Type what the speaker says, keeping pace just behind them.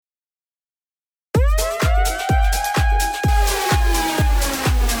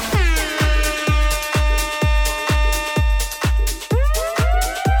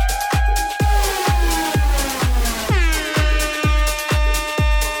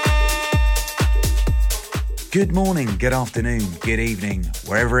Good morning, good afternoon, good evening,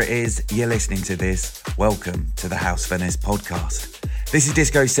 wherever it is you're listening to this, welcome to the House Finesse podcast. This is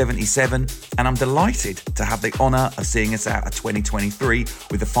Disco 77, and I'm delighted to have the honour of seeing us out of 2023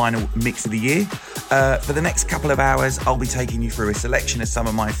 with the final mix of the year. For the next couple of hours, I'll be taking you through a selection of some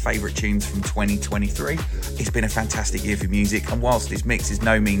of my favourite tunes from 2023. It's been a fantastic year for music, and whilst this mix is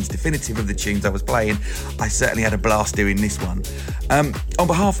no means definitive of the tunes I was playing, I certainly had a blast doing this one. On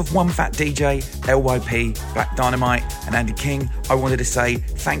behalf of One Fat DJ, LYP, Black Dynamite and Andy King, I wanted to say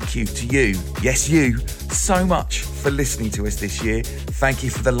thank you to you, yes you, so much for listening to us this year. Thank you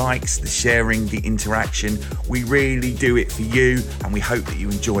for the likes, the sharing, the interaction. We really do it for you, and we hope that you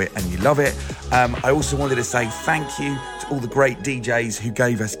enjoy it and you love it. I also wanted to say thank you to all the great DJs who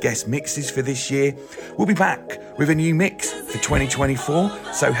gave us guest mixes for this year. We'll be back with a new mix for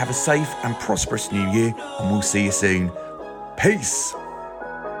 2024, so have a safe and prosperous new year, and we'll see you soon. Peace.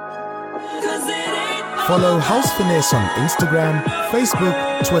 Follow House Finesse on Instagram,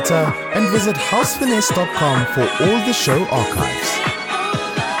 Facebook, Twitter, and visit housefinesse.com for all the show archives.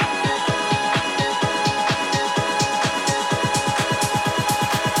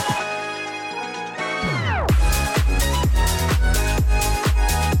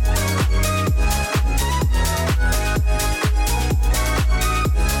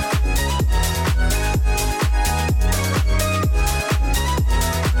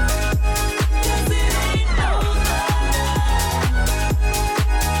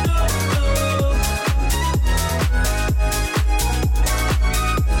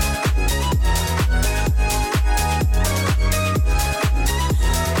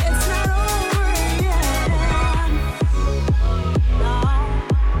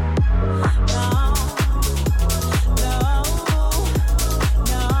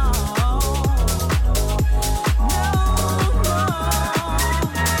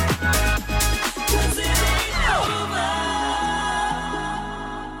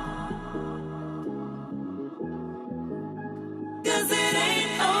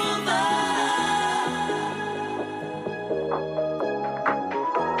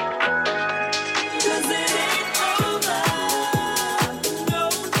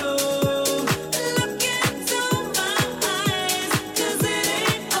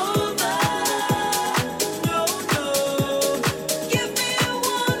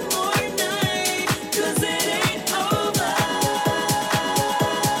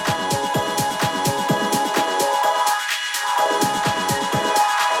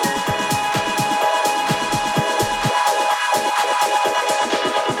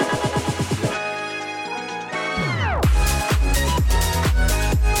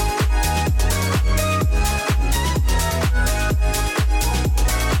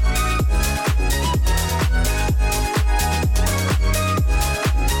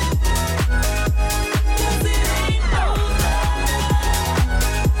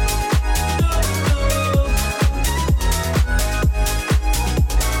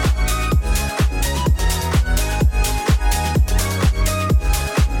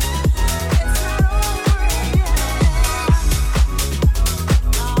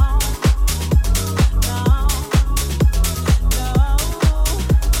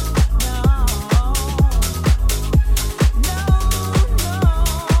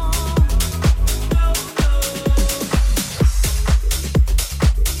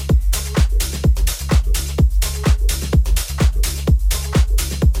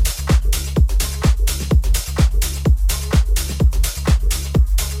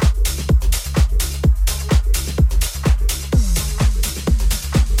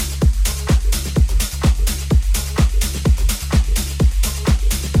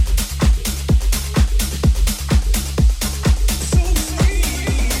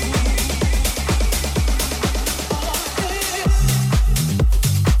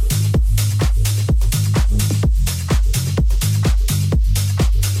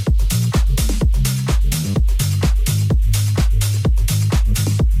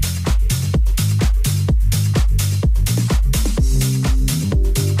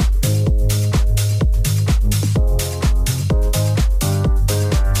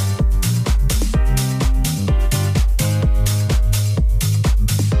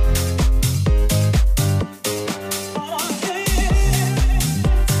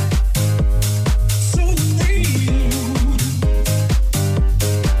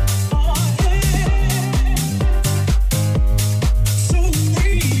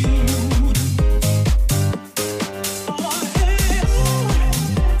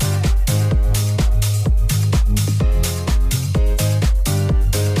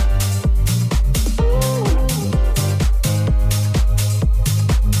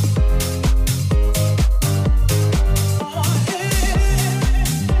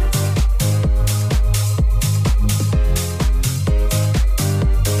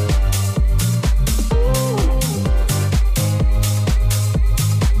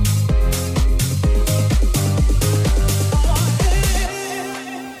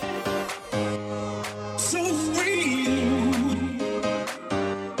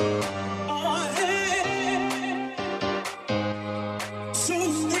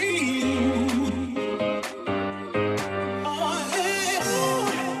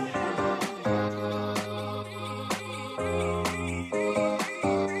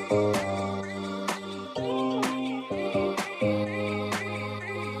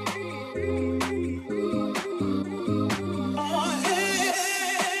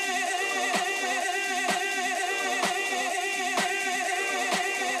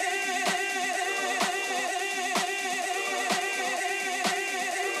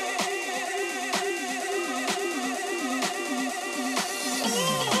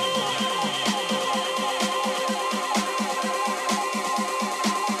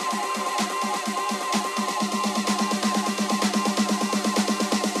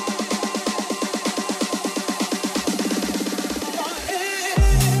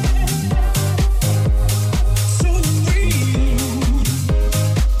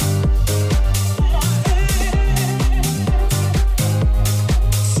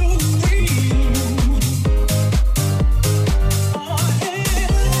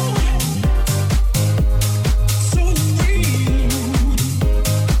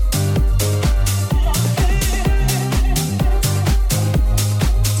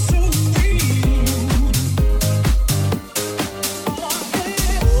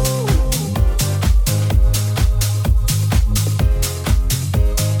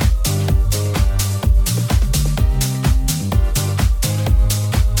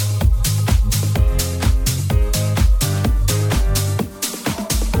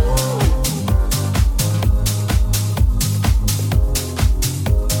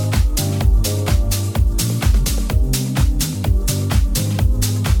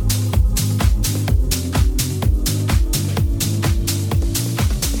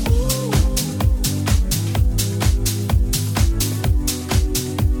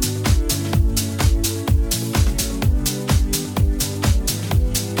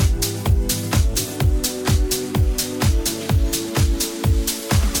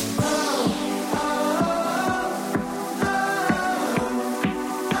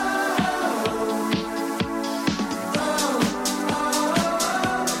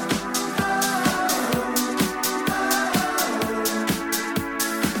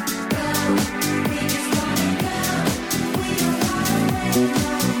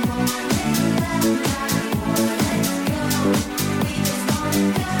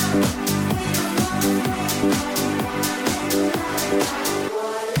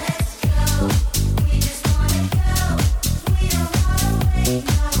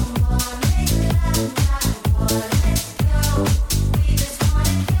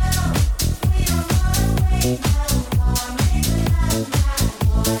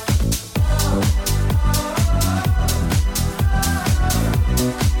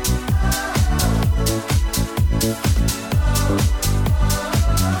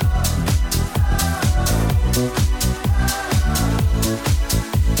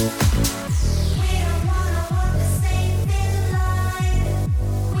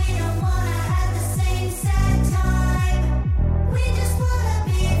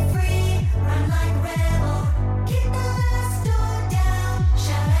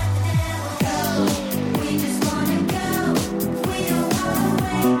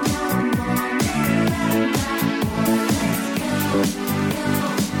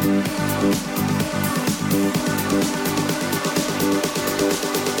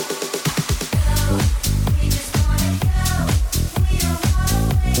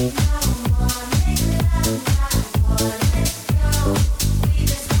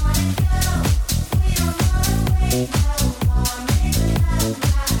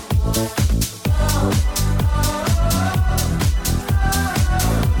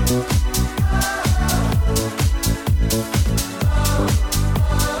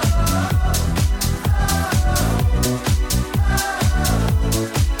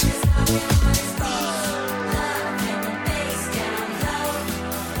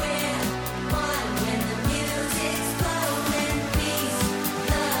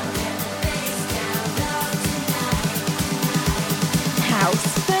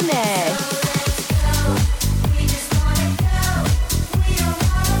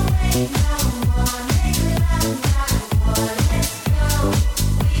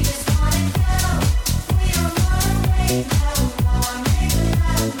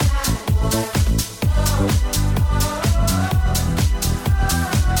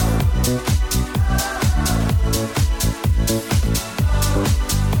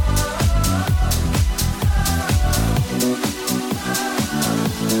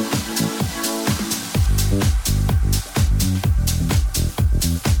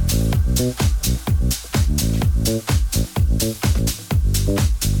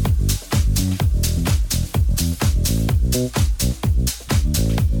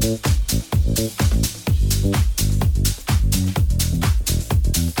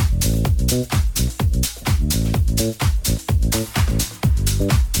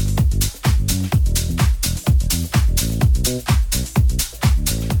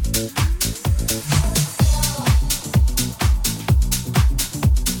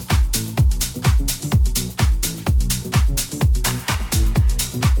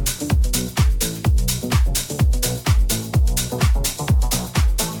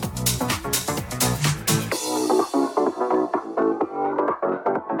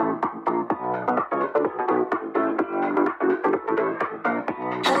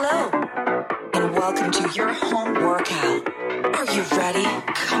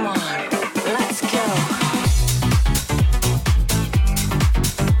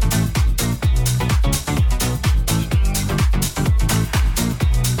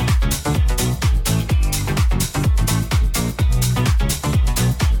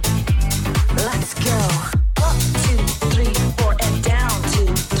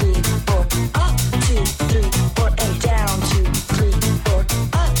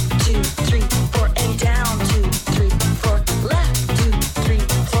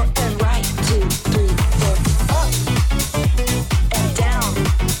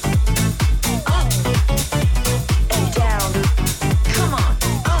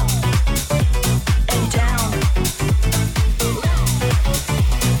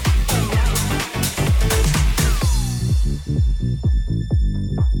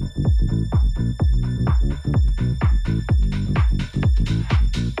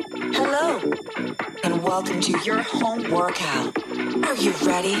 Welcome to your home workout. Are you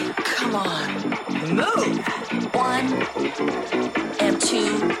ready? Come on. Move. 1 and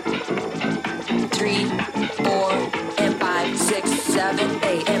 2, 3, 4 and 5, 6, 7,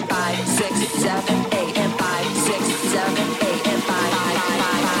 8 and 5, 6, 7, 8 and 5, 6, 7, 8 and 5, 5,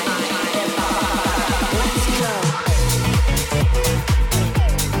 5, 5 and 5. Let's go.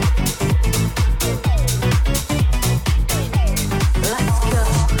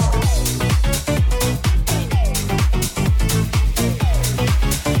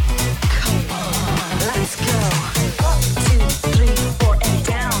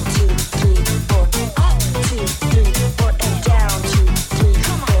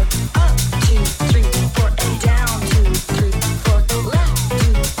 Come on.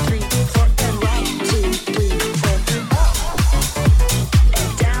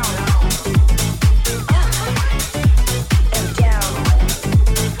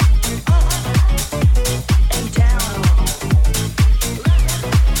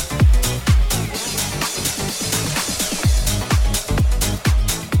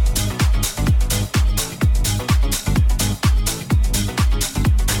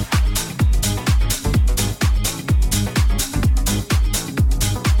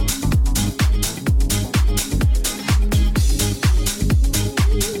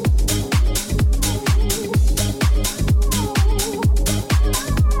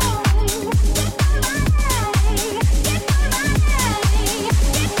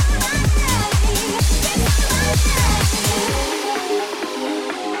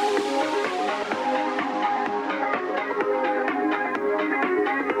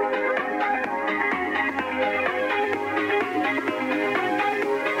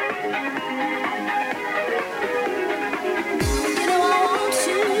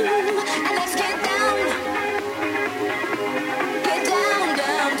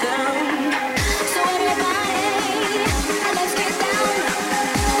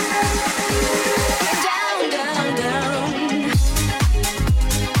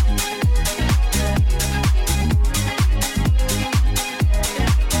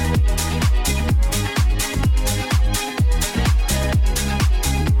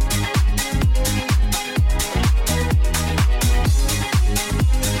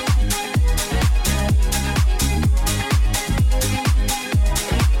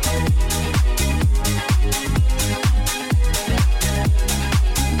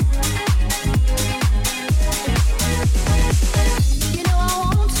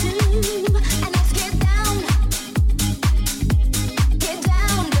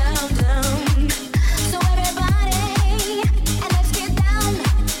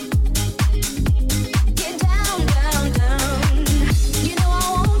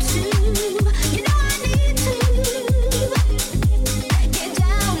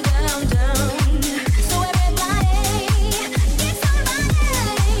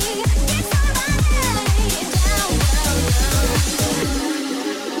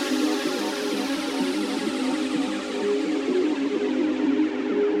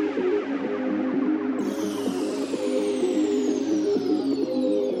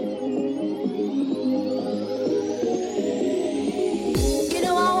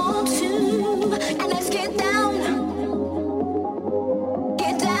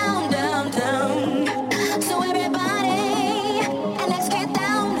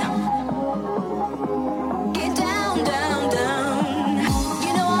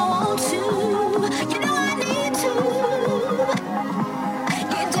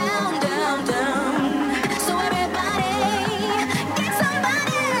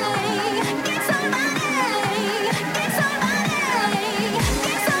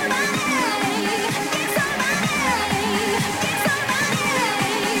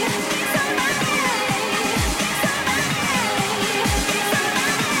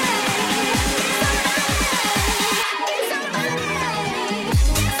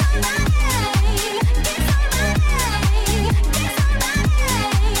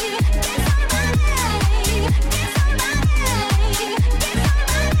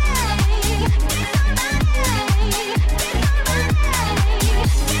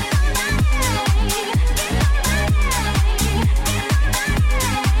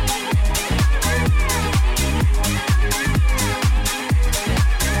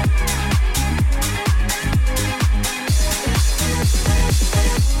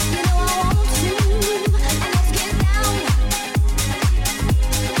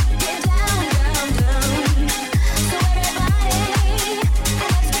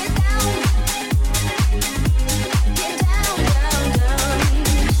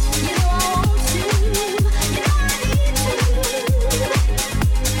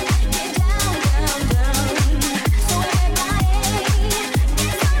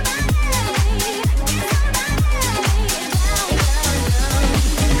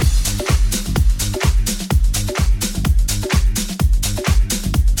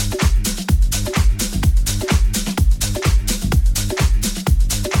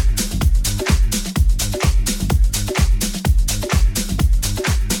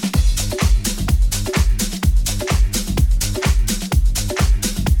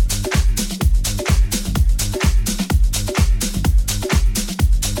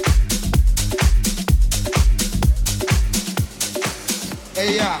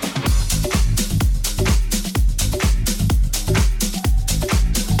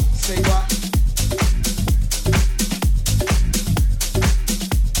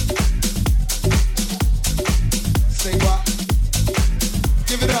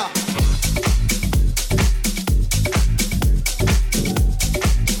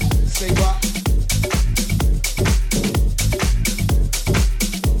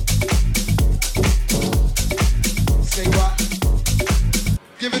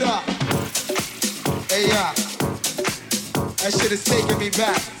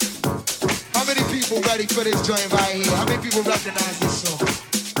 back. How many people ready for this joint right here? How many people recognize this song?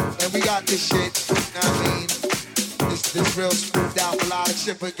 And we got this shit, you know what I mean? This real smoothed out melodic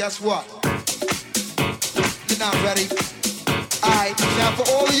shit, but guess what? You're not ready. Alright, now for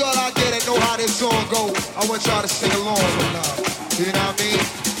all of y'all out there that know how this song go, I want y'all to sing along with love. You know what I mean?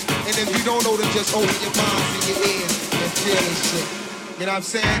 And if you don't know, then just open your minds and your ears and feel this shit. You know what I'm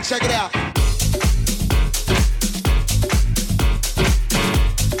saying? Check it out.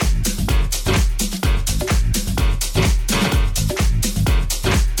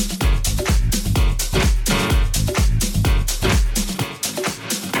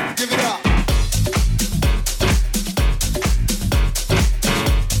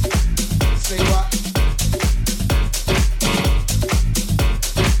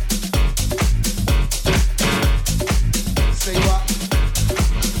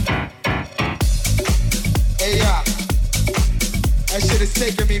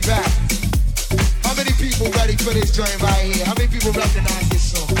 Taking me back. How many people ready for this joint right here? How many people recognize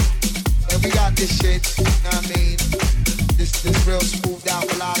this song? And we got this shit, you know what I mean? This real smoothed out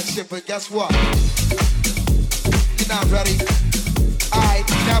melodic shit, but guess what? You're not ready. Alright,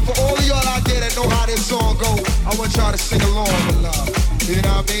 now for all of y'all out there that know how this song go, I want y'all to sing along with love. You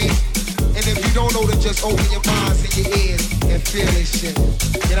know what I mean? And if you don't know, then just open your minds and your ears and feel this shit.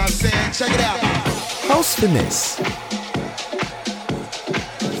 You know what I'm saying? Check it out. House Finesse.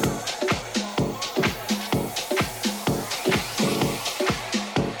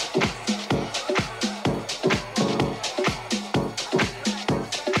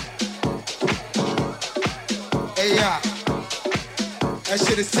 That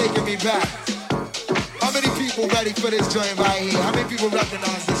shit is taking me back. How many people ready for this joint right here? How many people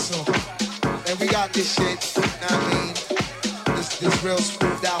recognize this song? And we got this shit, you know what I mean? This real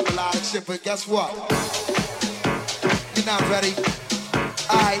smoothed out melodic shit, but guess what? You're not ready.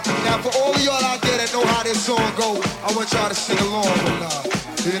 Alright, now for all of y'all out there that know how this song go, I want y'all to sing along with love.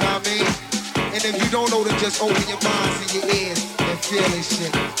 You know what I mean? And if you don't know, then just open your minds and your ears and feel this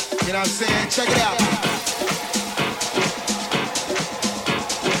shit. You know what I'm saying? Check it out.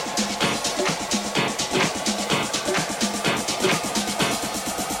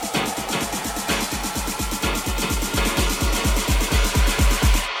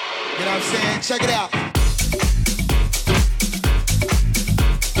 Check it out.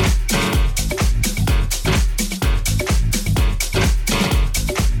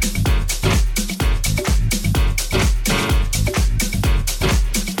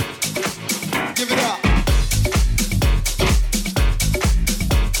 Give it up.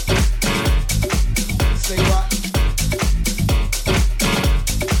 Say what?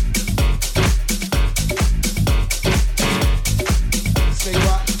 Say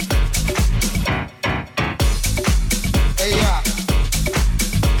what?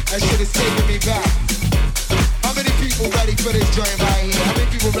 That shit is taking me back. How many people ready for this joint right here? How many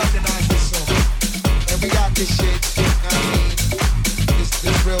people recognize this song? And we got this shit, you know what I mean?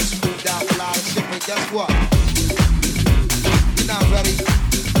 This real smoothed out melodic shit, but guess what? You're not ready.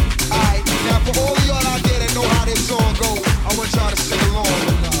 Alright, now for all of y'all out there that know how this song go, I want y'all to sing along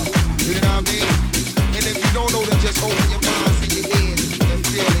with love. You know what I mean? And if you don't know, then just open your minds and your ears and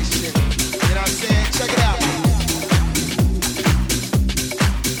feel this shit. You know what I'm saying? Check it out.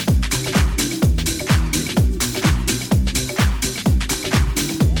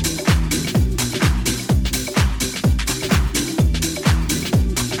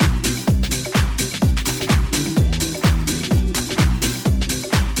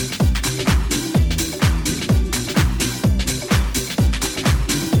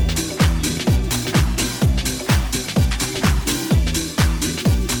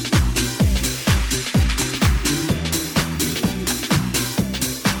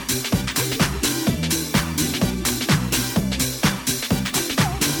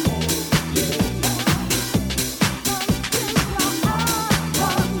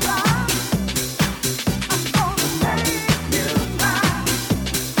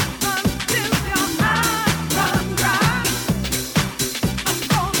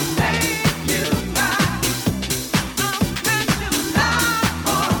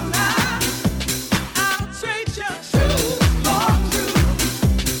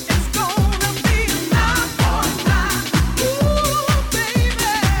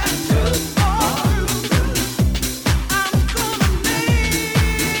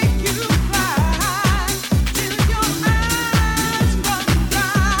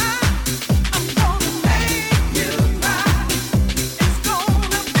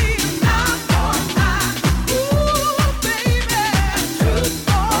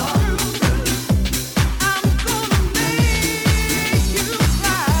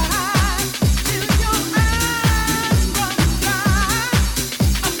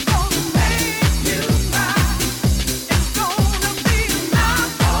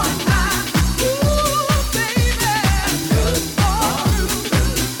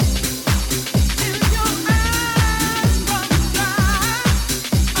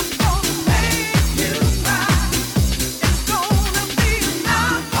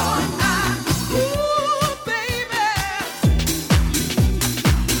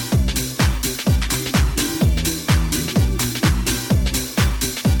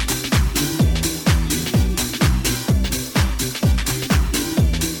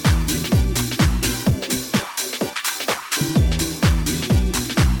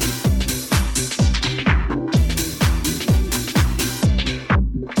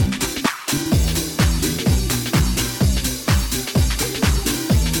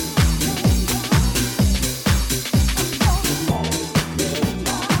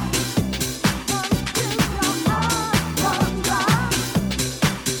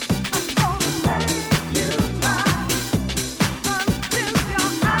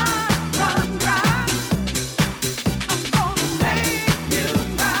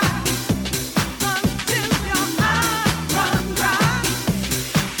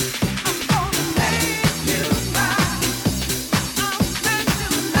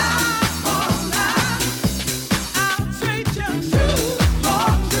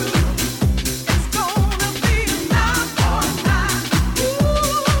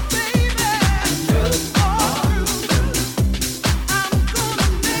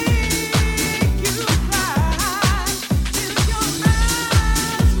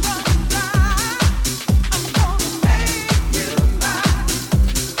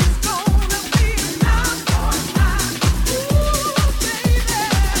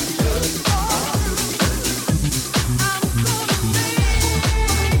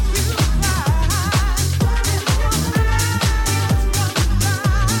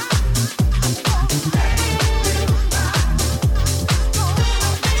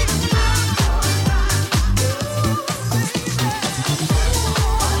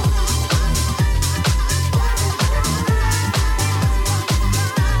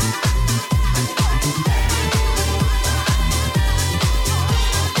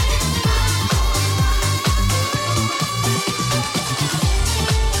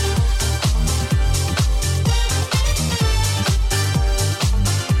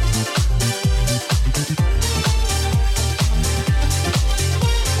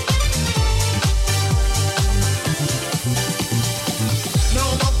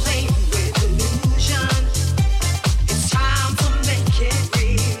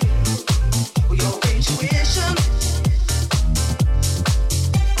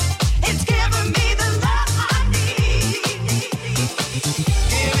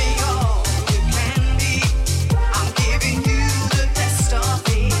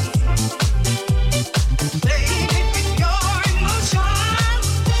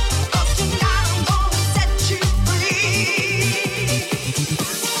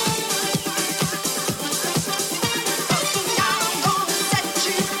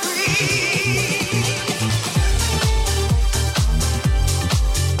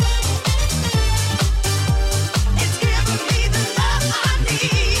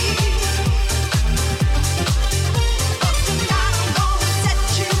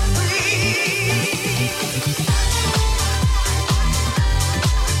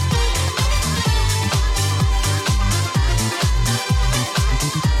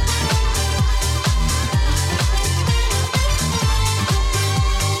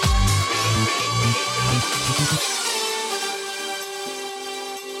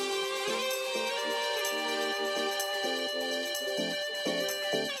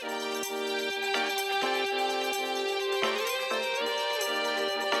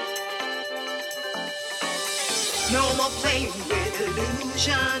 No more playing with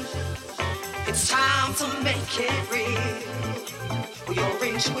illusion. It's time to make it real. Your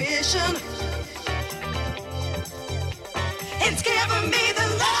intuition, it's giving me the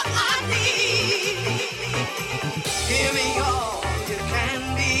love I need. Give me all you can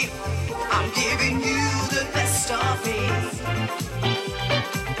be. I'm giving you the best of me.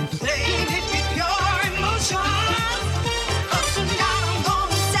 Playing it with your emotions. 'Cause tonight I'm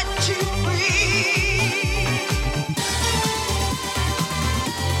gonna set you free.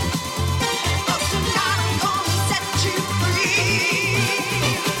 'Cause tonight I'm gonna set you free.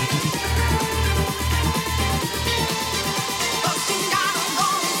 'Cause tonight I'm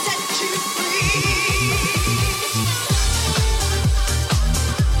gonna set you free.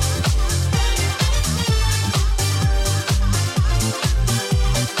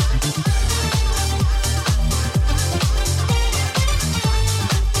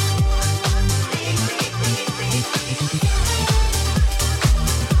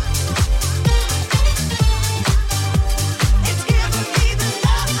 It's giving me the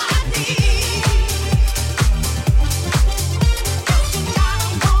love I need. 'Cause tonight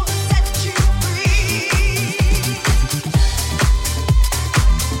I'm gonna set you free.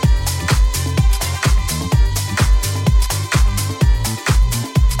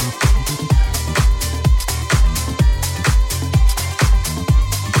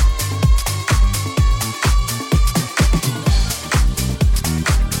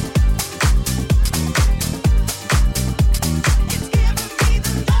 It's giving me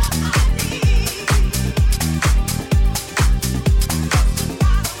the love I need. 'Cause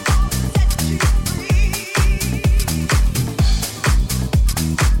tonight I'm gonna set you free.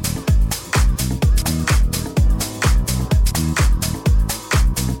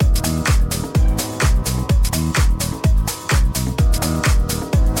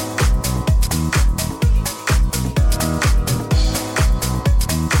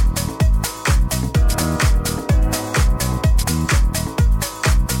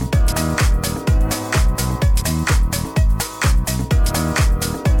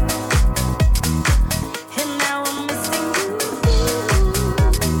 And now I'm missing you.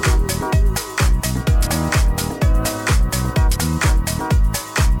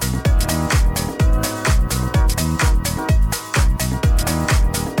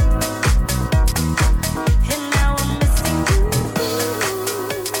 And now I'm missing you.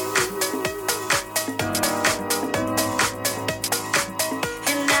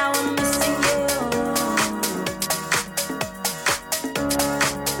 And now I'm missing you.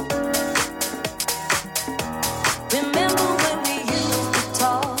 Remember when we used to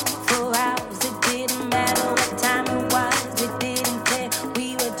talk for hours? It didn't matter what time it was. It didn't care. We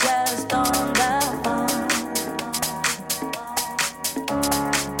were just on the phone.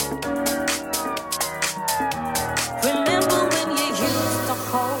 Remember when you used to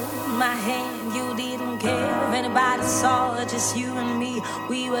hold my hand? You didn't care if anybody saw it, just you and me.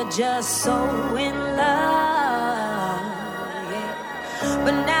 We were just so in love. Yeah.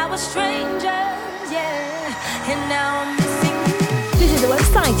 But now we're strangers, yeah. And now I'm missing you. Visit the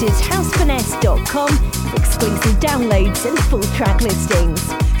website at housefinesse.com for exclusive downloads and full track listings.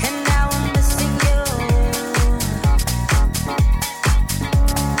 And now I'm missing you.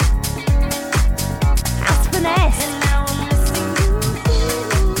 House Finesse. And now I'm missing you.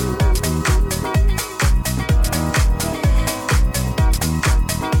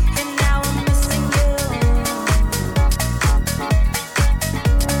 And now I'm missing you.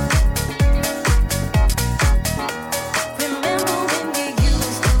 Remember when you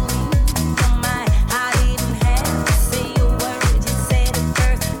used to read my mind? I didn't have to say a word. You said it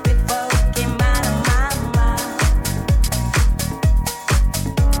first.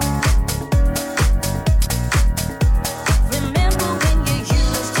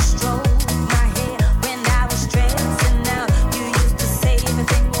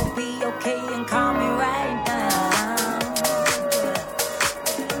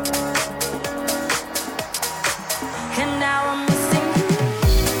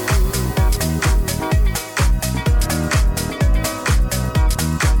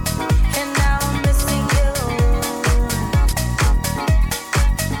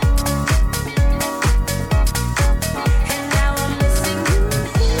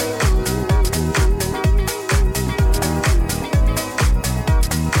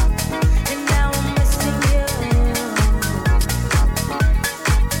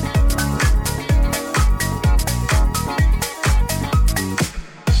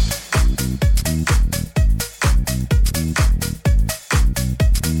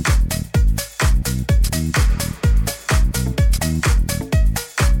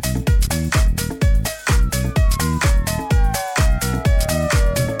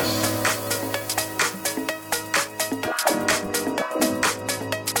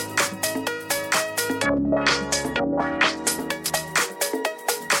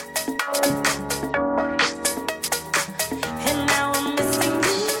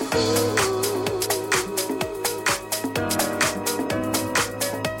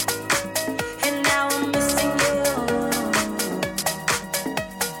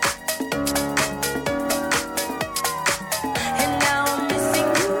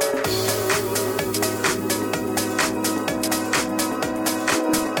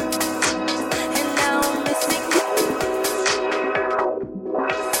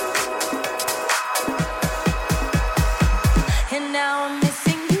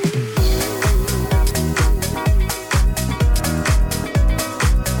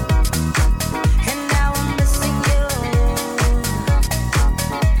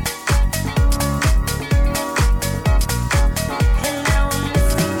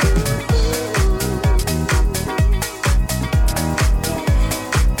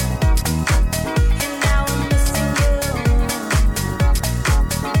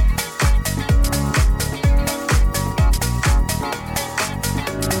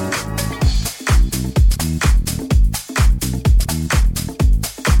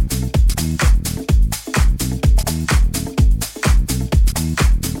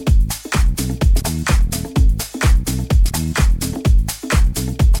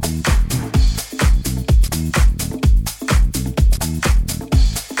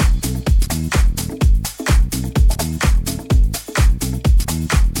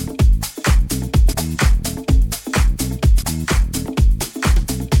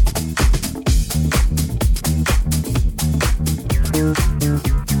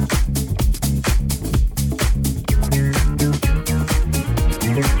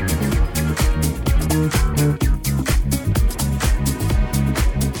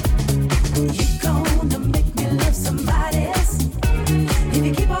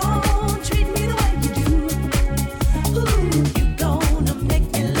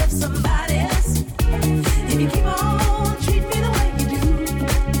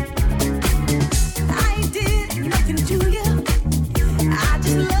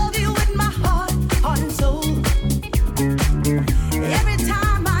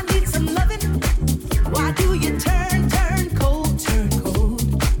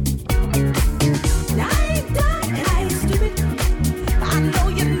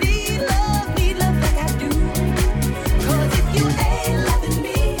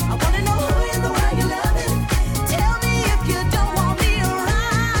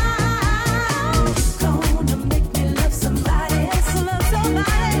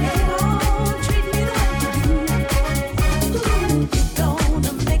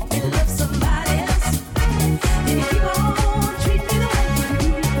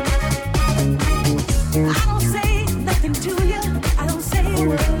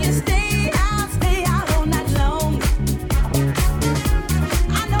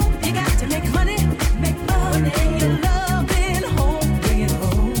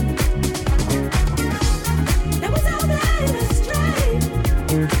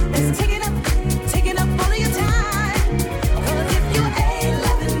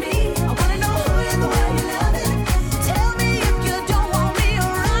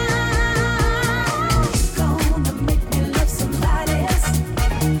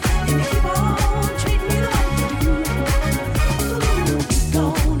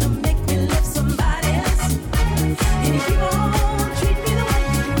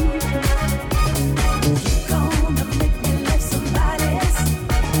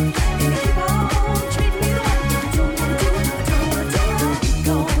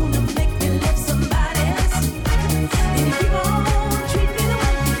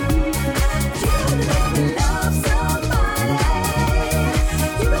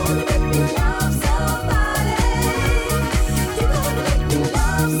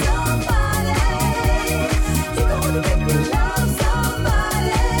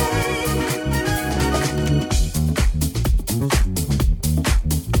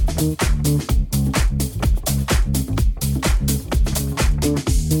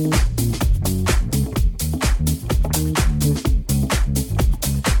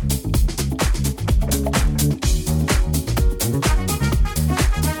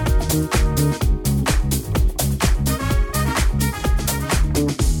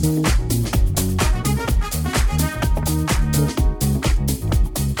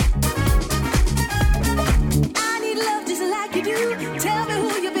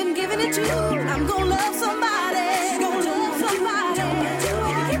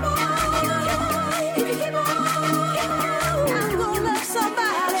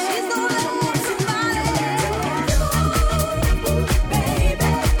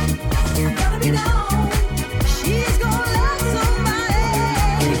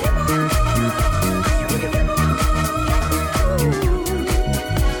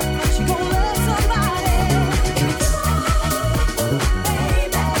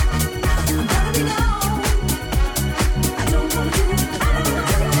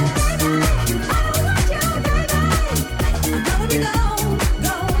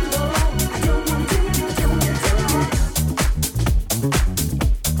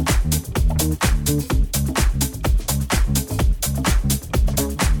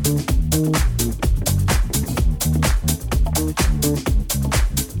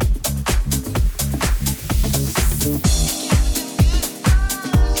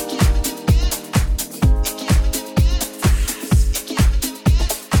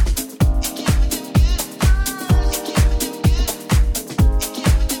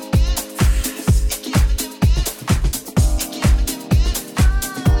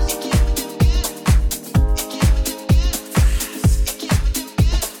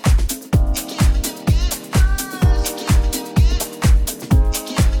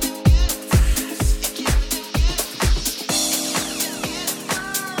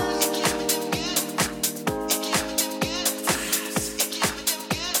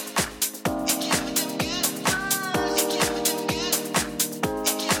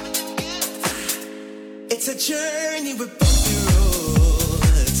 It's a journey with bumpy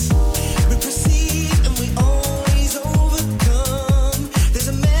roads. We proceed and we always overcome. There's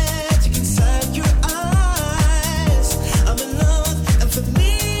a magic inside your eyes. I'm in love, and for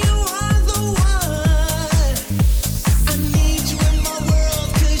me you are the one. I need you in my world,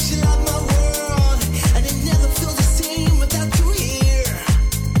 'cause you love my world. And it never feels the same without you here.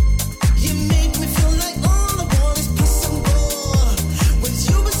 You make me feel like all I want is peace and more. With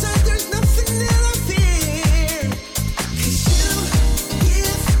you beside, there's nothing that I fear.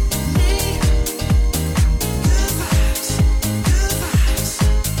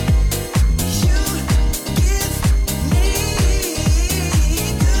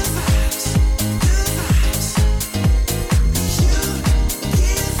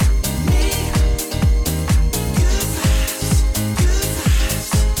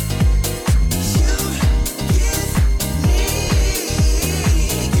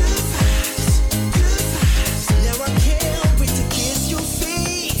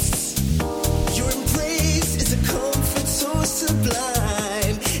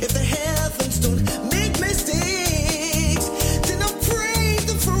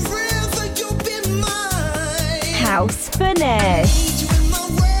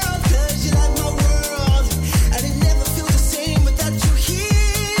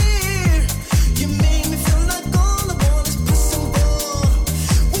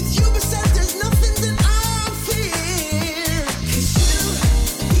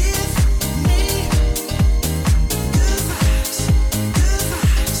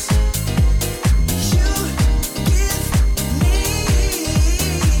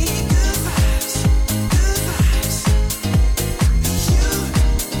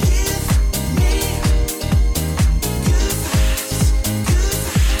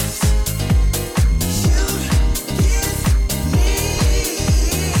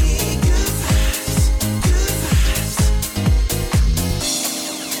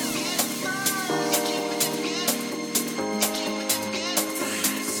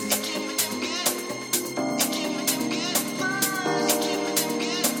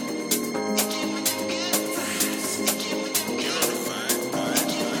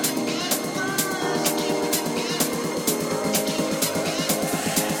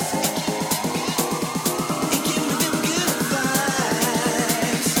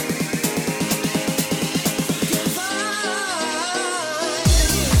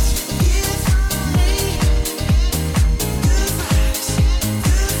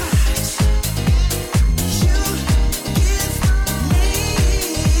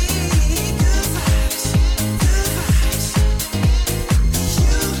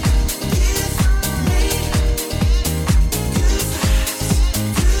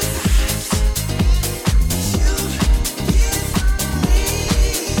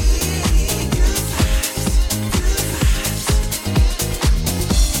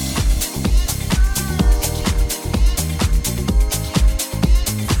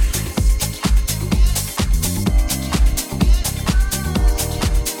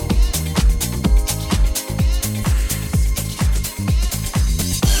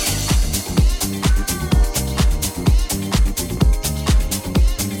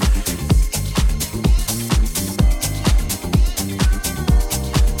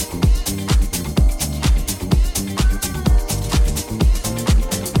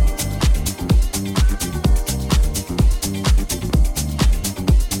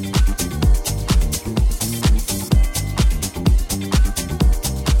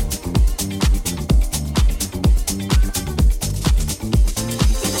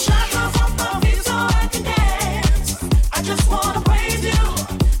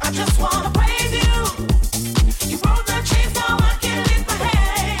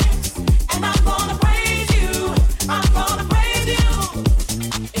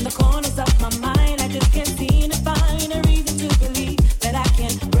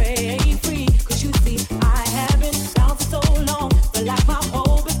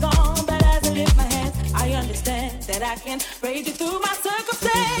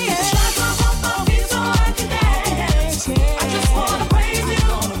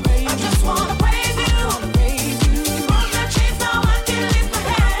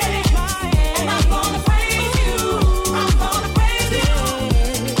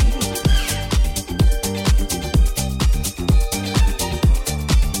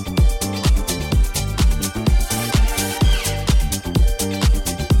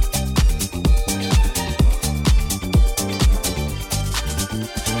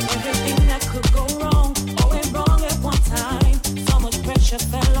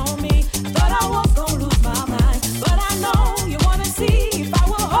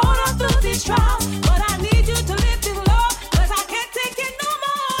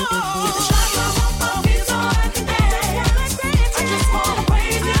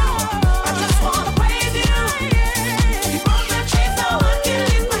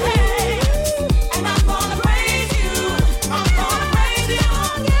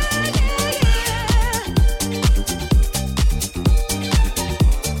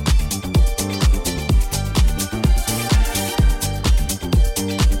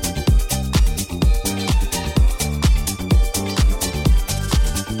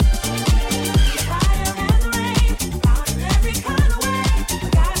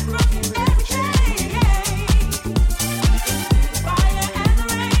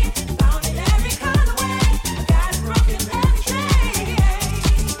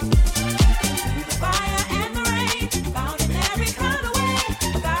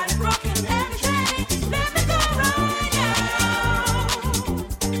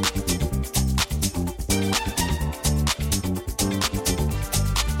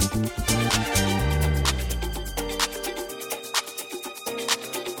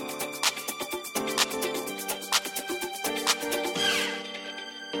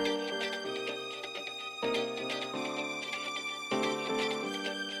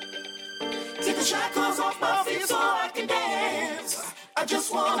 the shackles off my feet so I can dance. I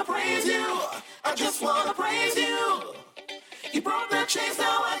just wanna praise you. I just wanna praise you. You broke the chains,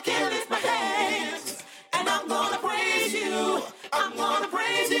 now I can lift my hands. And I'm gonna praise you. I'm gonna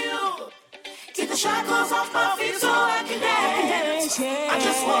praise you. Take the shackles off my feet so I can dance. I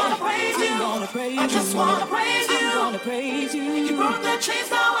just wanna praise you. I just wanna praise you. You broke the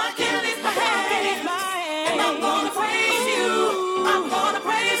chains, now I can lift my hands. And I'm gonna praise you. I'm gonna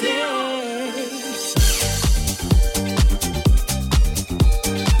praise you.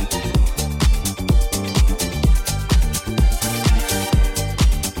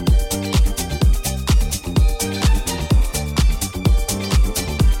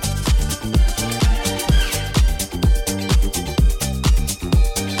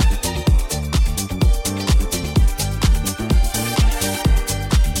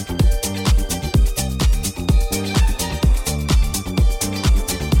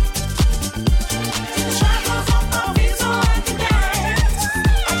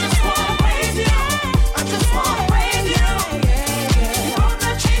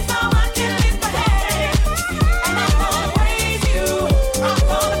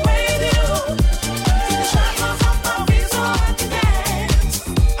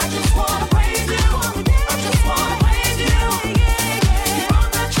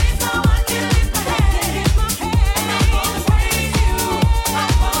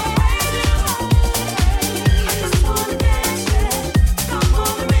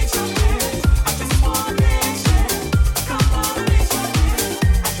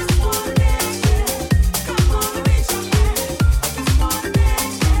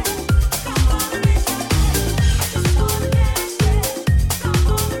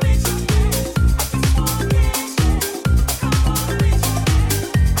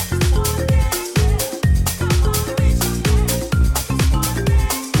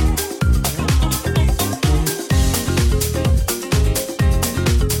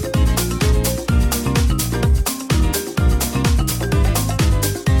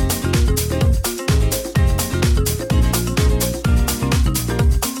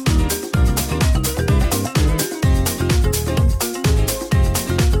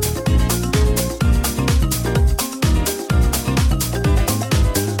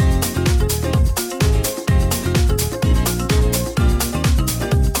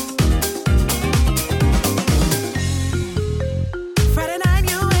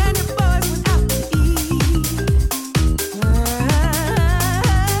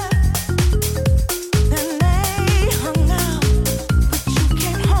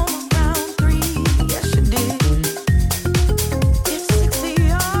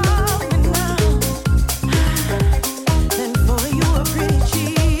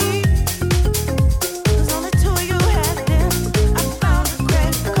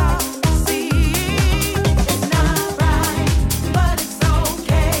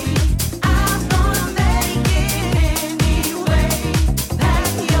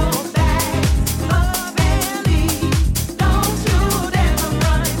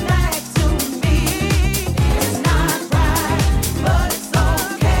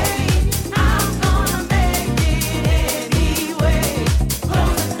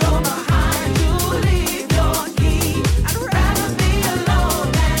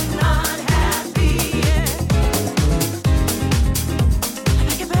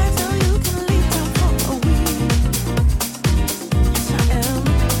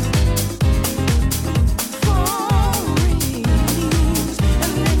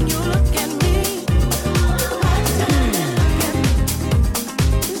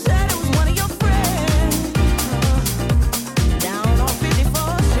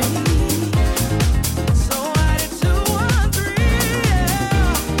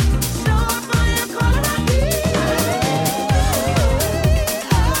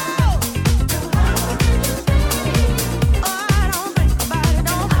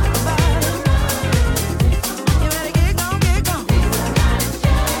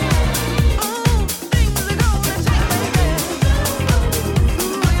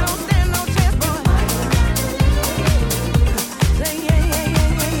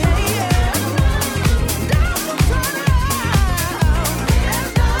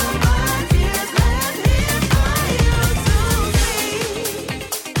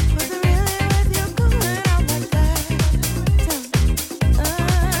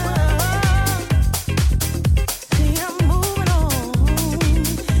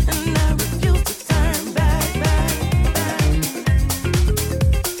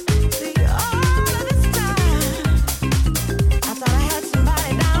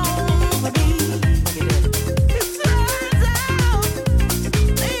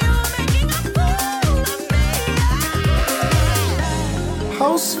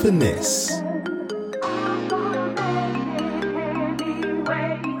 House Finesse.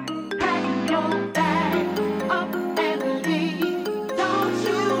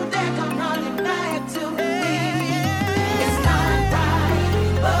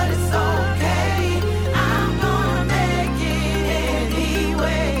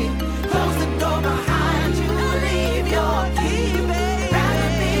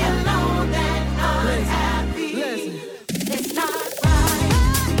 It's not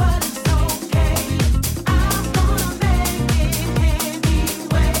right, but it's okay.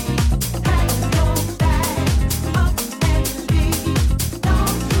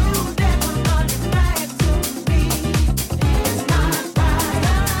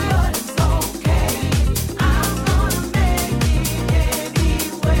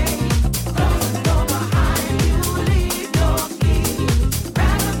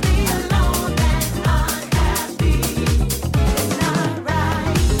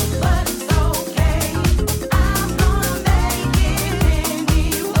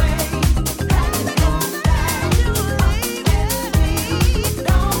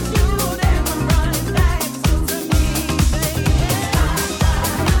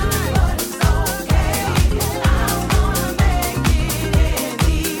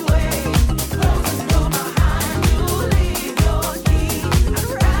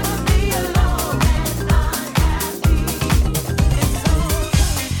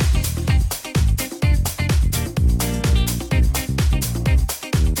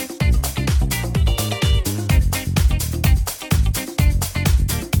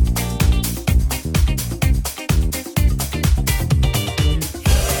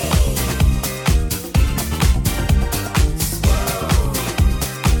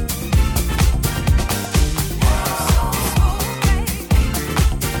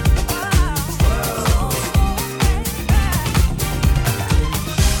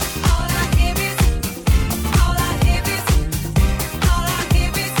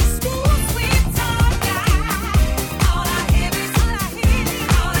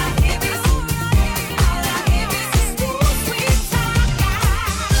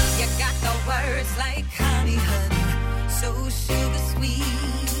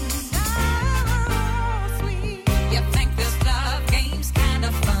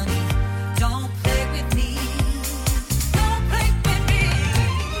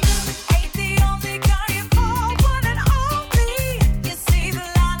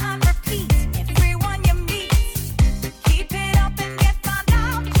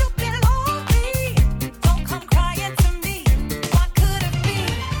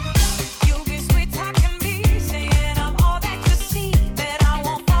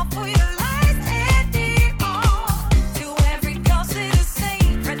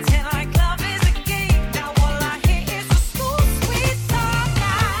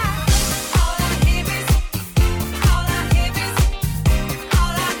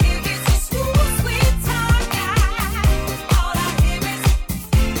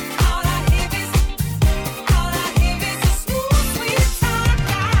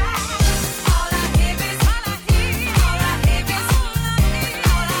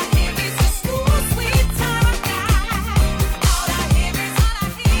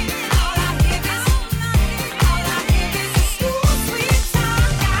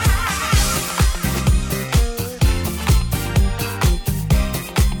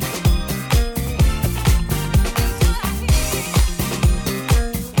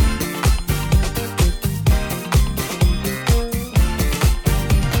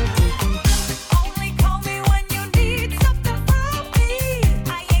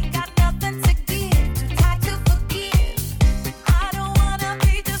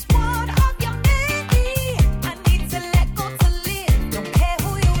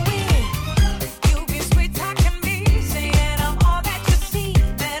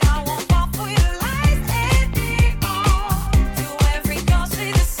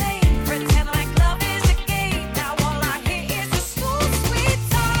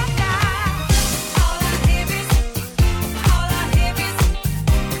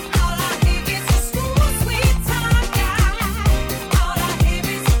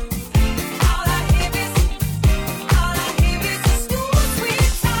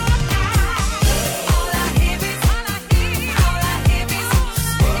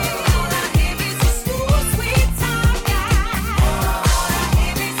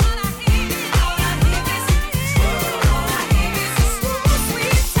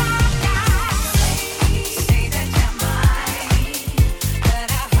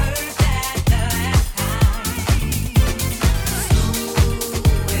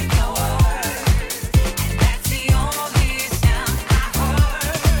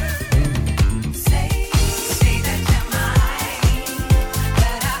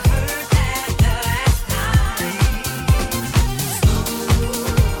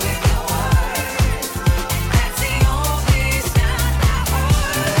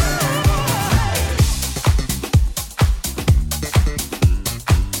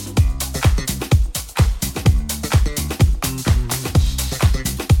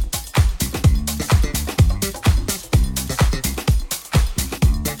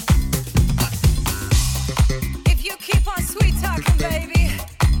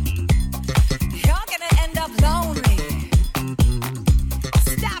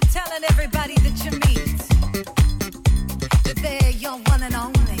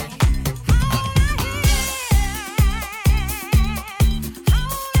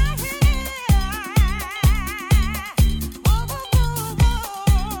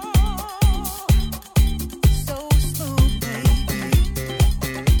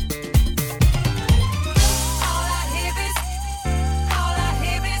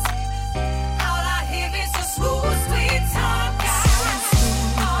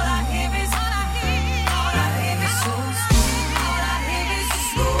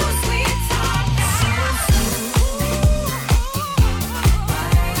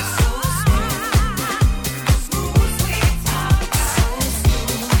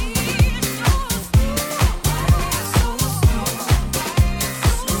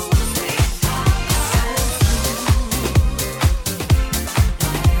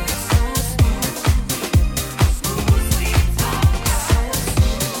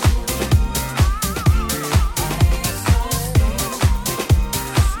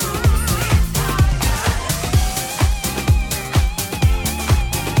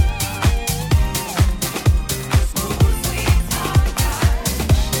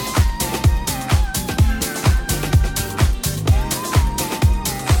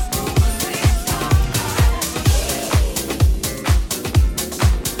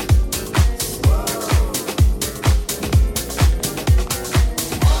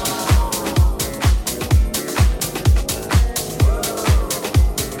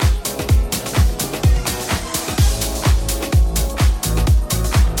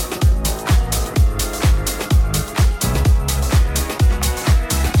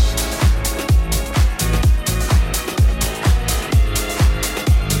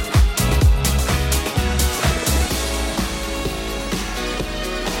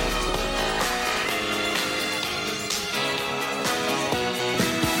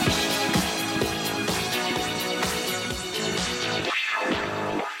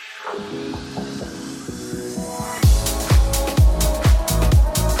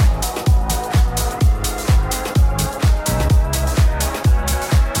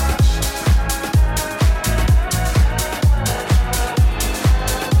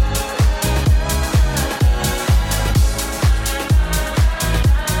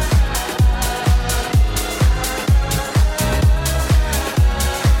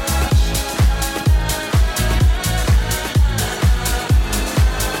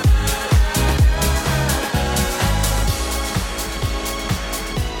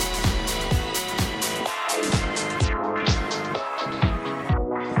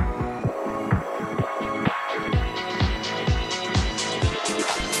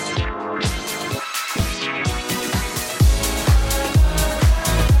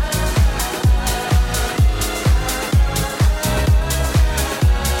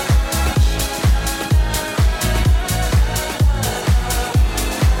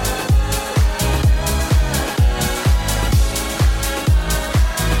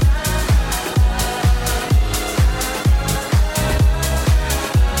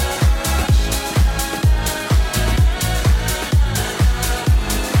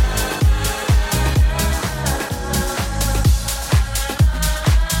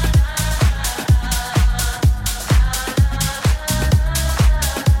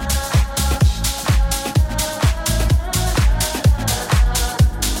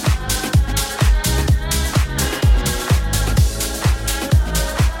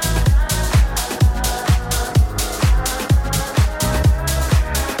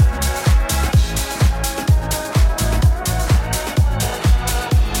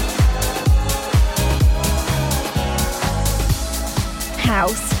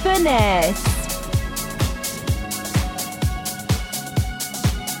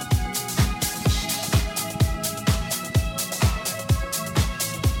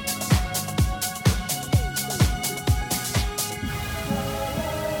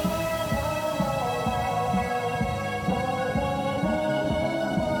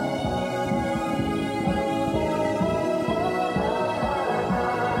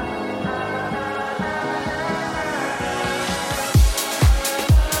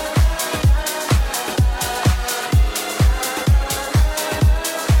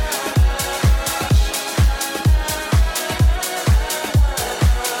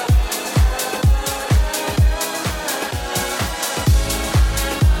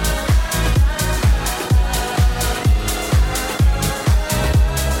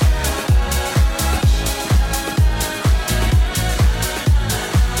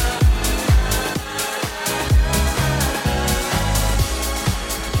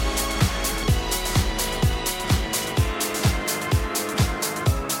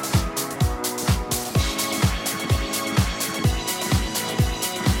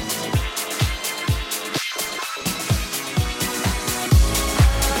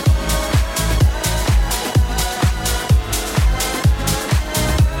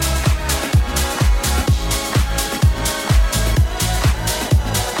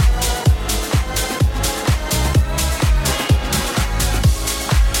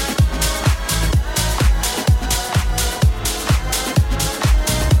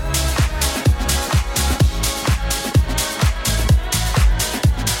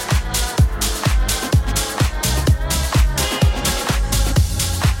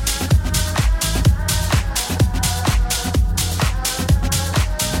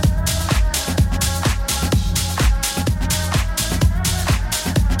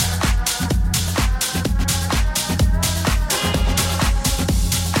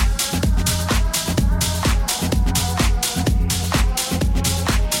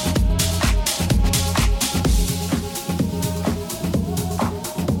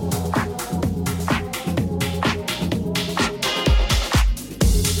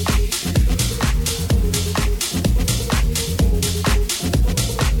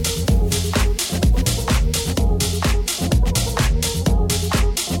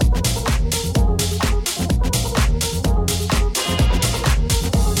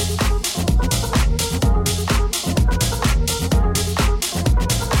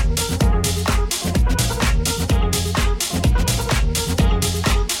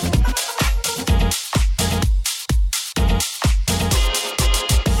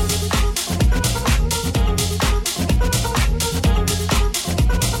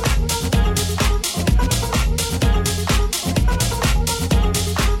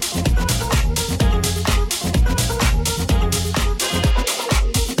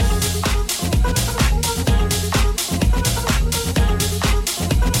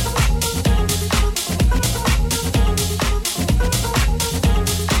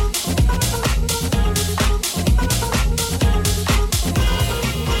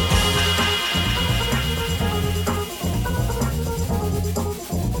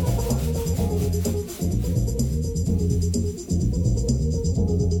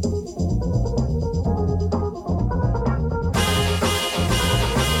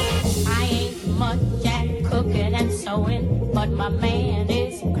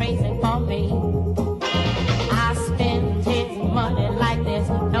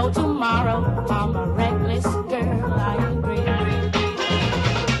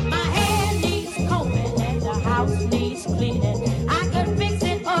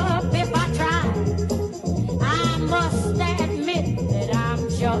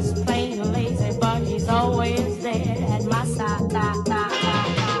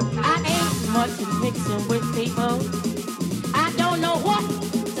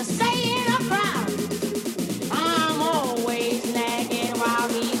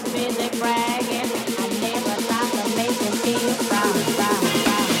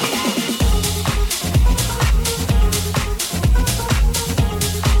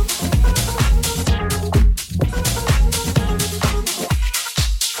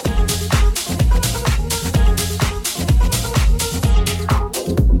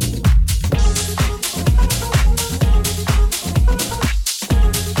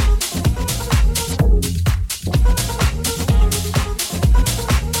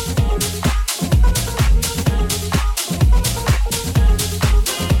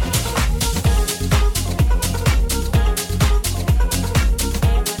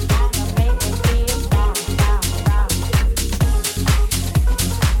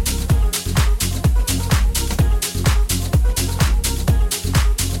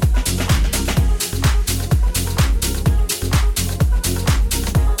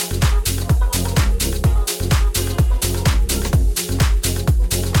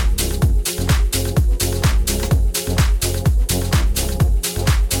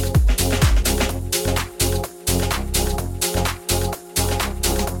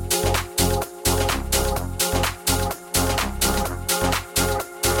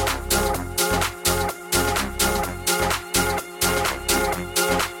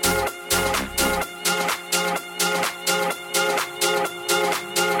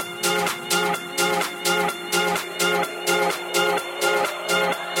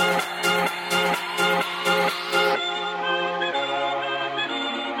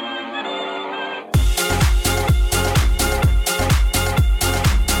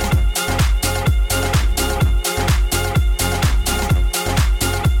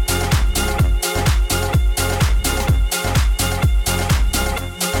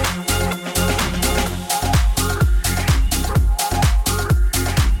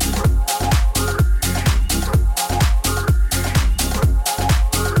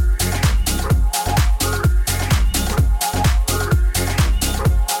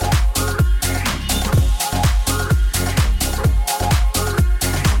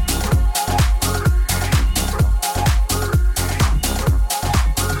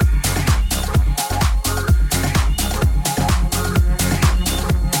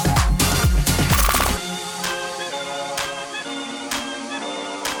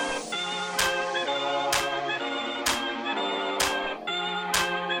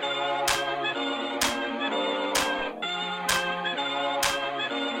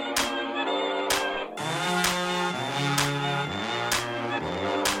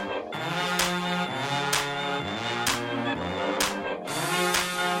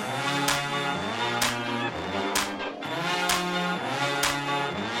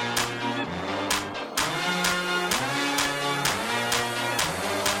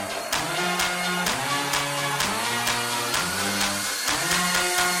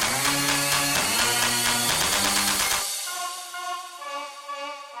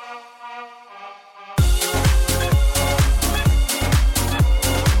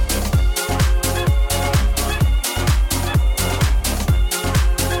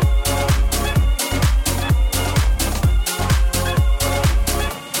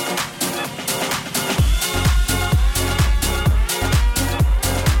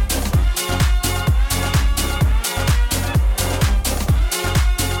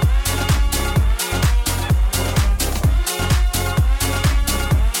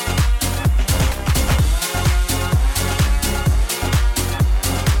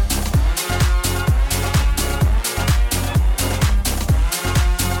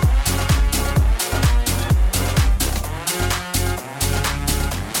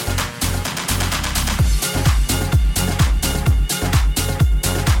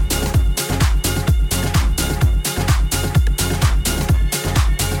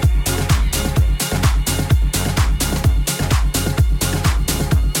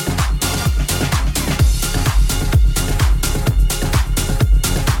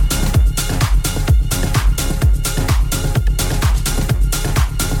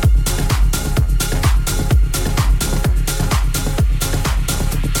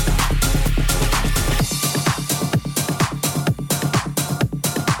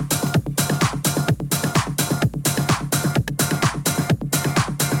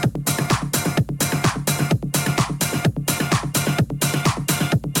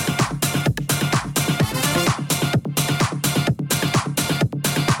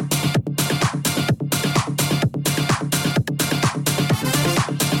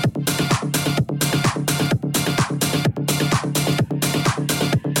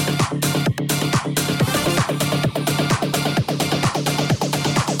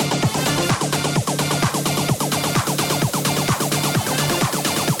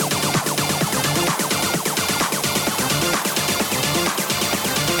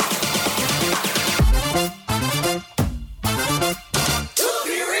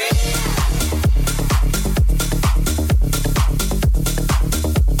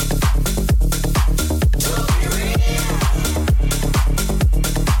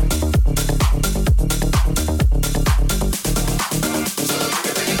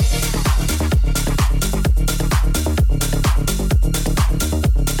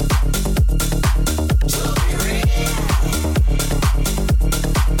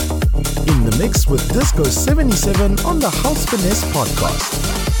 Disco 77 on the House Finesse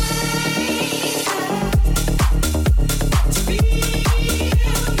podcast.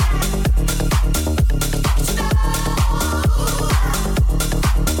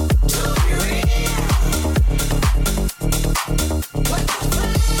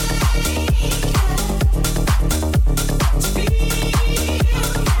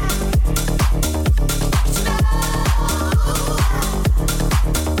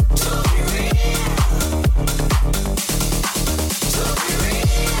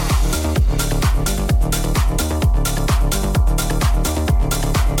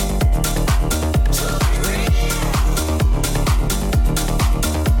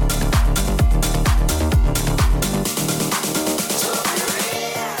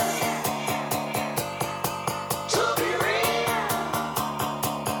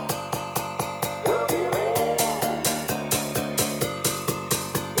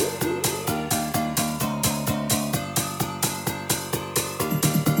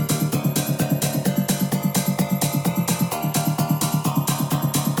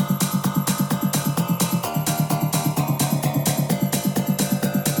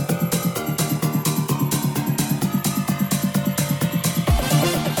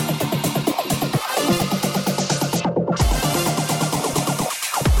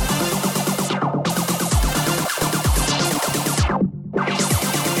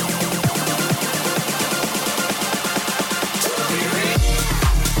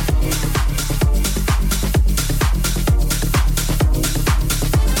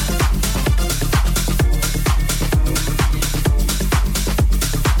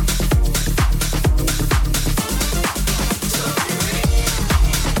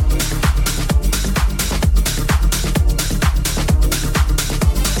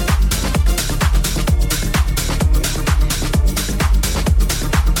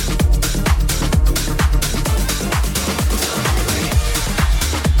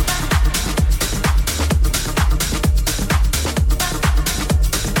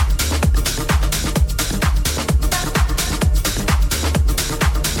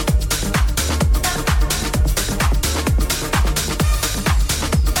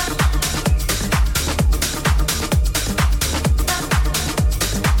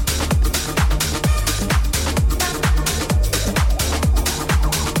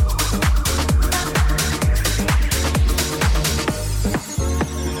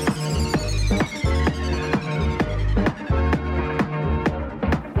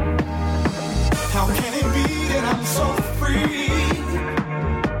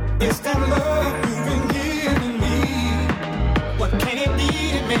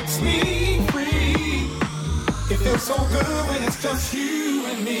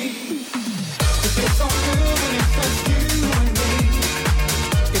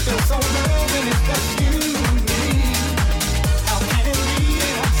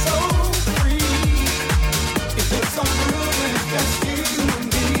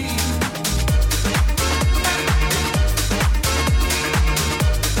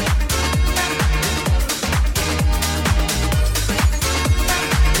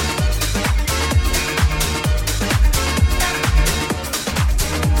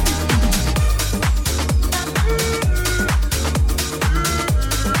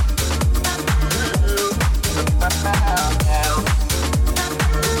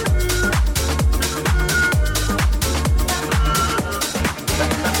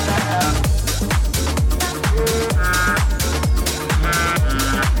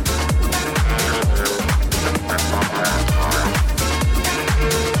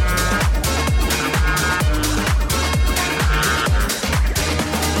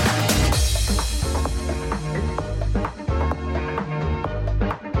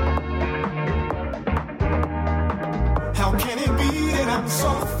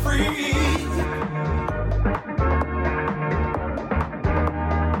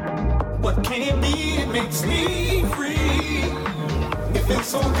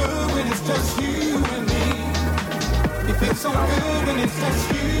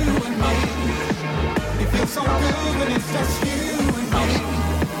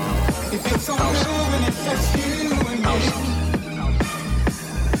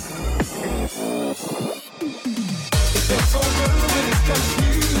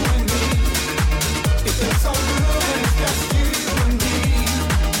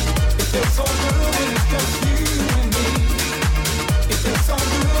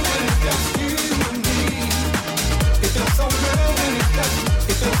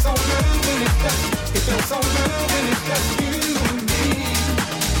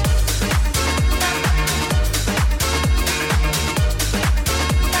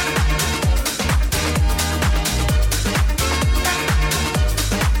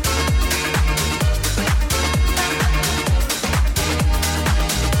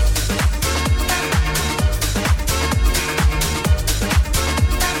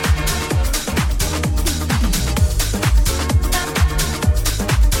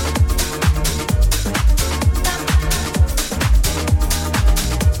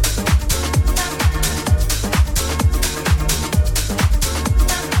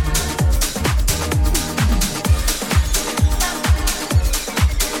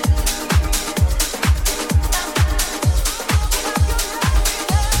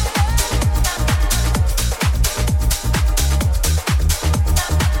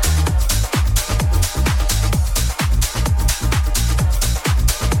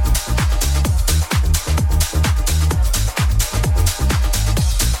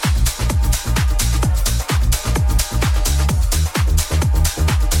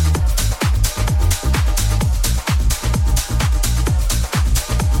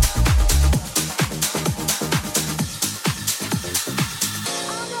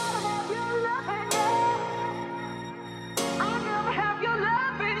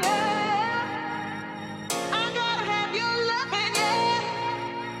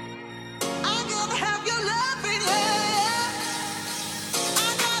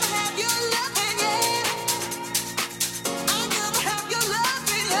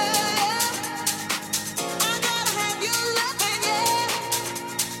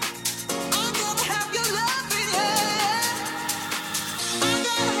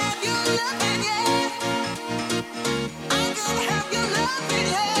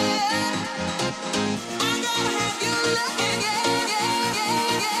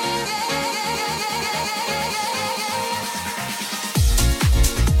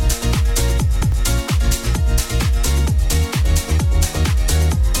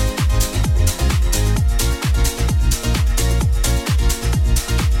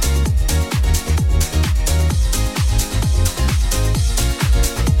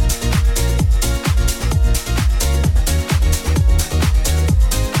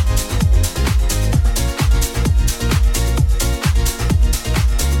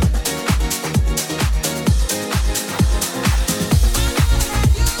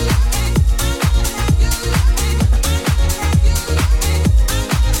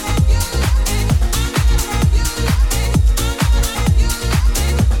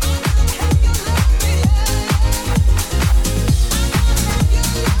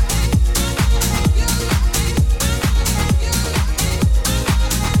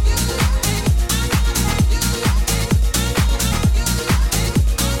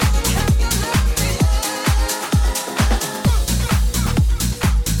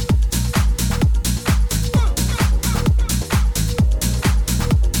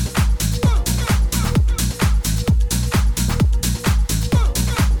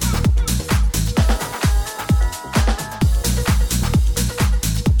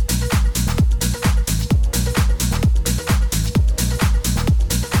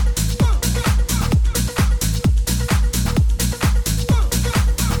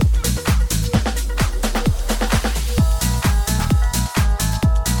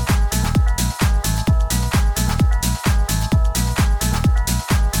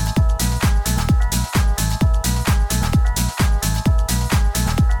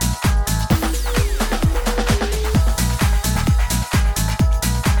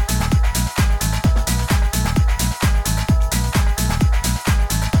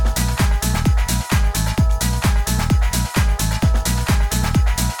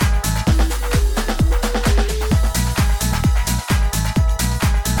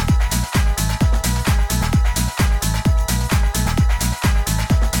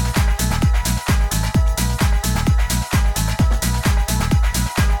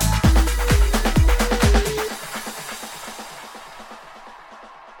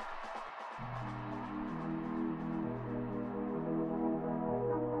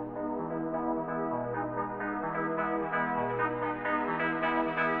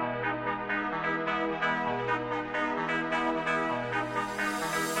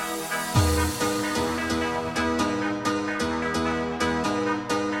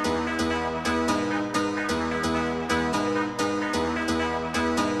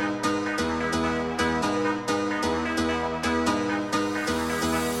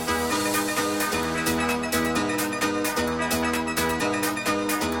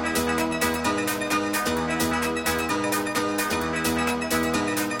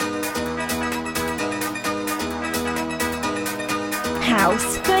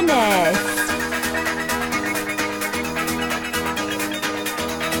 House Finesse.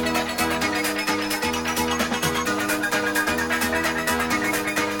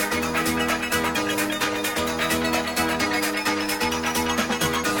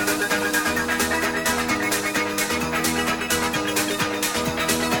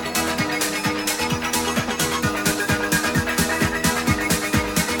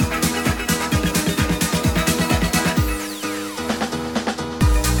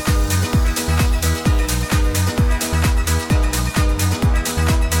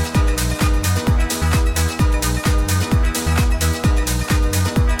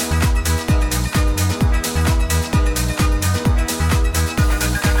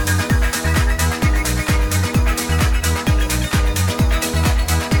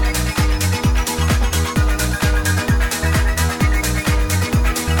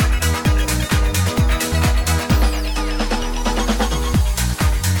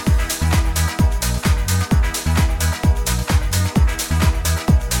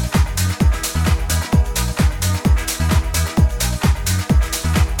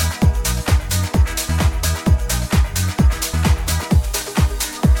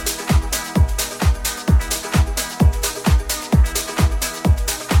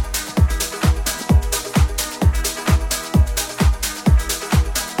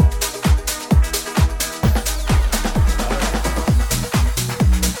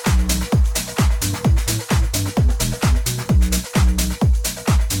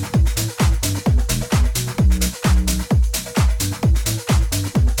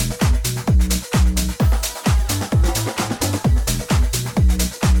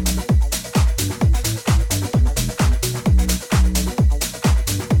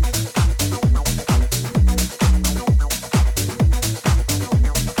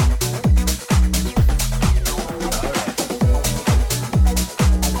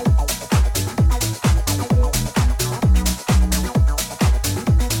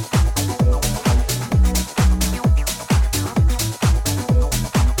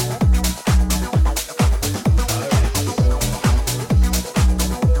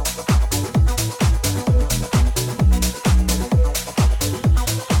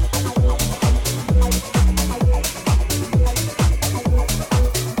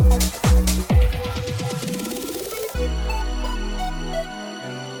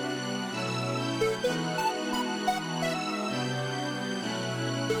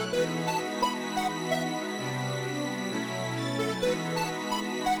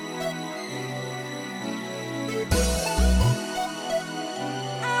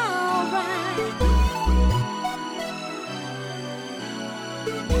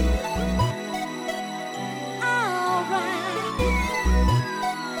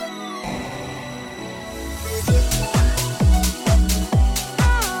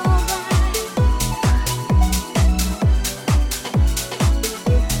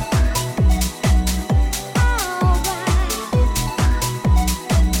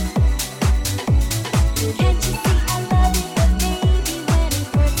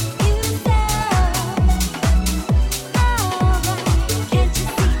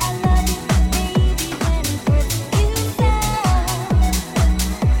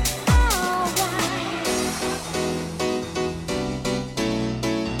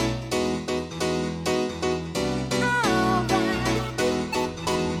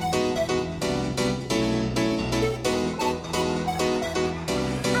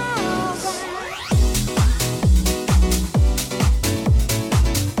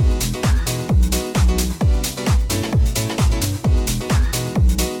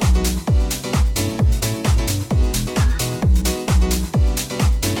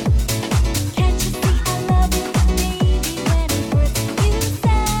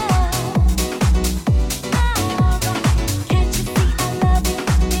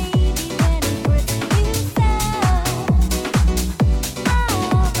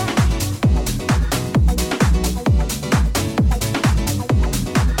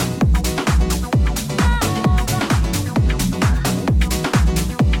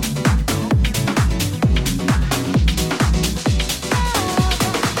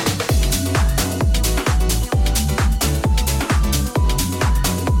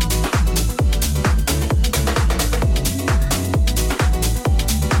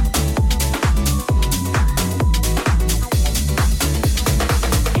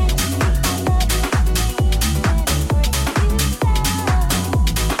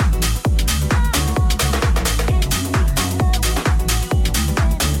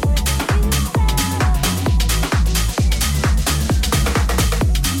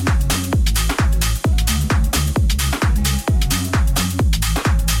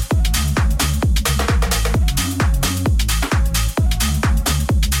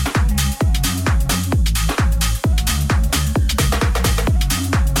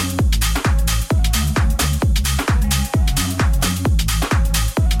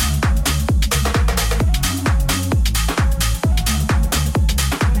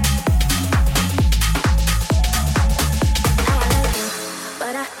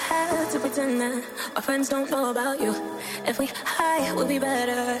 to pretend that our friends don't know about you. If we high, we'll be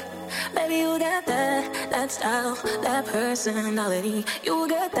better. Baby, you got that style, that personality. You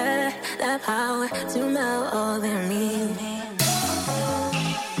got that power to melt all in me.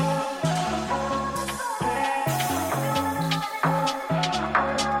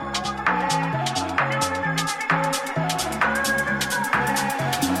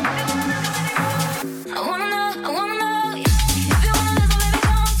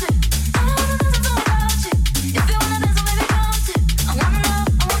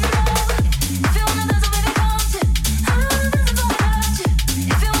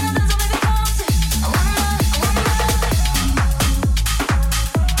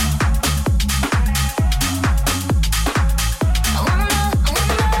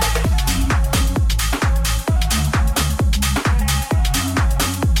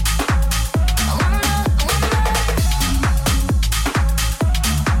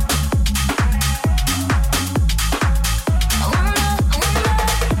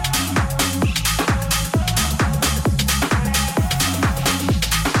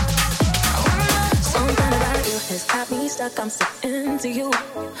 I'm so into you.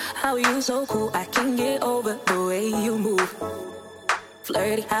 How you so cool, I can't get over the way you move.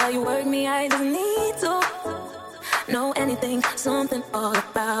 Flirty, how you work me, I just need to know anything, something all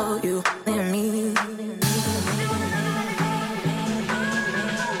about you and me.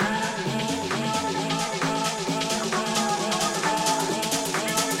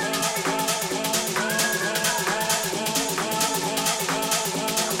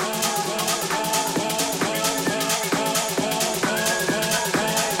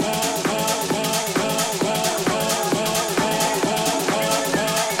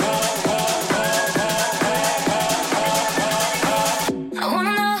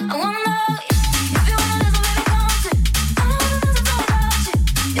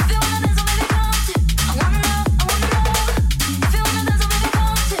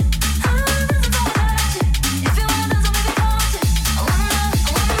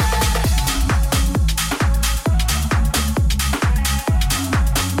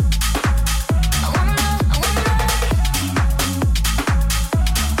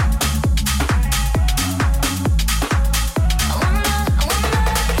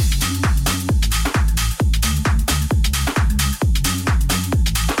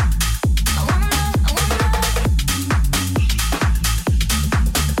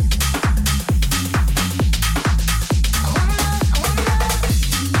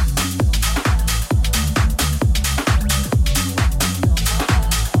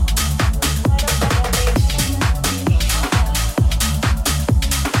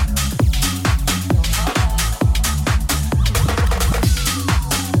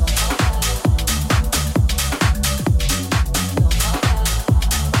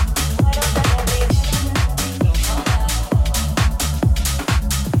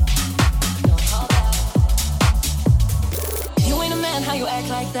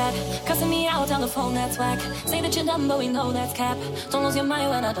 But we know that's cap. Don't lose your mind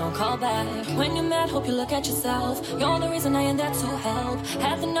when I don't call back. When you're mad, hope you look at yourself. You're the reason I ain't there to help.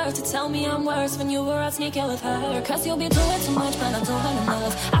 Had the nerve to tell me I'm worse when you were out sneaking with her. Cause you'll be doing too much, but I'm doing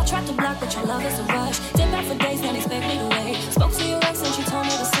enough. I tried to block, but your love is a rush. Did back for days, then expect me to wait. Spoke to your ex and she told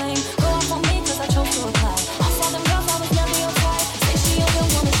me the same. Go off on me cause I chose to reply. I saw them girls, I was never your type. Say she a real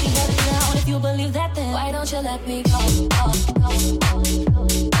woman, she let it down. If you believe that, then why don't you let me go?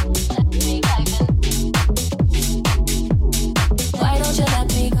 Let me back in. Why don't you let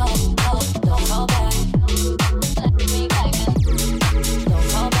me go? Don't call back. Let me back in. Don't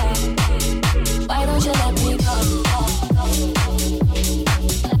call back. Why don't you let me go?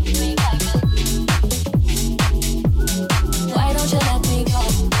 Let me back in. Why don't you let me go?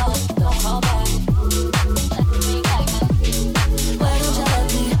 Don't call back. Let me back in. Why don't you let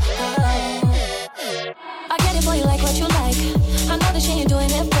me go? I get it, boy, you like what you like. I know that you're doing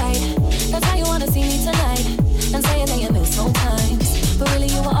it right. That's how you wanna see me tonight. And saying that you miss sometimes, but really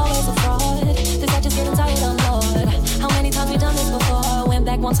you were always a fraud. This I just getting tired, oh Lord. How many times we done this before? Went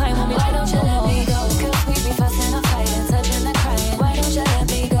back one time when we why don't you let me go? Cause we be fussing and fighting, touching and crying. Why don't you let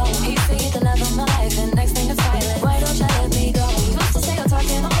me go? He see the love of my life and next thing is violent. Why don't you let me go? Used to say I'm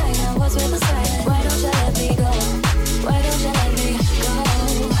talking all night, now what's with the silence? Why don't you let me go? Why don't you let me go?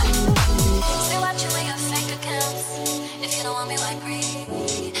 Say what you in your fake accounts. If you don't want me, why breathe?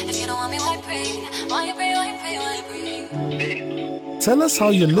 If you don't want me, why breathe? Why you breathe, why you breathe, why you breathe? Tell us how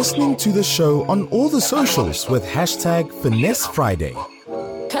you're listening to the show on all the socials with hashtag Finesse Friday.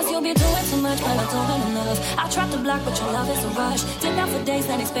 Cause you'll be doing too much, but I'm doing enough. I tried to block, but your love is a rush. Dipped out for days,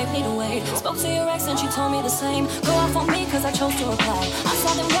 then expect me to wait. Spoke to your ex and she told me the same. Go out for me, cause I chose to reply. I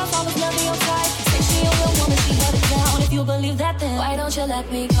saw them girls, I was never your type. Say she a real woman, she held it down. If you believe that, then why don't you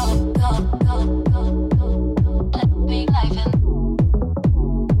let me go, go, go, go, go. Let me life in.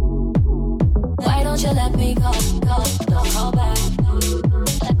 Why don't you let me go, go, don't call back.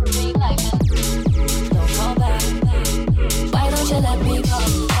 Let me life in. Don't call back. Why don't you let me go,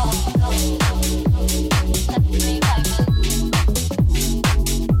 go, go. Let me life in.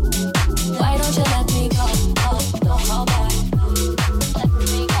 Why don't you let me go, go, don't call back. Let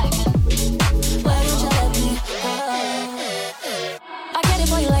me life in. Why don't you let me go? I get it,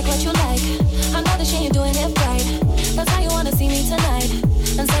 boy, you like what you like. I know that she ain't doing it right. That's how you wanna see me tonight.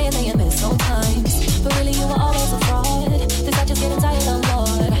 And saying that you miss sometimes. But really you were always a fraud. This I just getting tired of,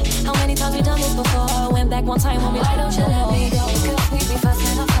 Lord. How many times we done this before? Went back one time when we why don't you let me go? Cause we be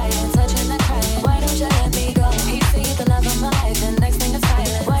fussing and fighting, touching and crying. Why don't you let me go? You see the love of my life and next thing is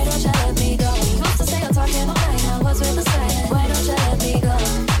silent. Why don't you let me go? You used to say I'm talking all night, now what's with the silence? Why don't you let me go?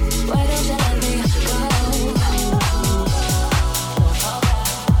 Why don't you let me go? Don't call back.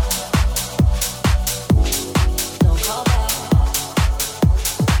 Don't call back.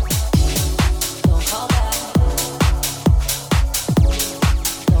 Don't call back.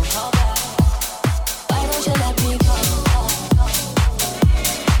 Don't call back. Why don't you let me go?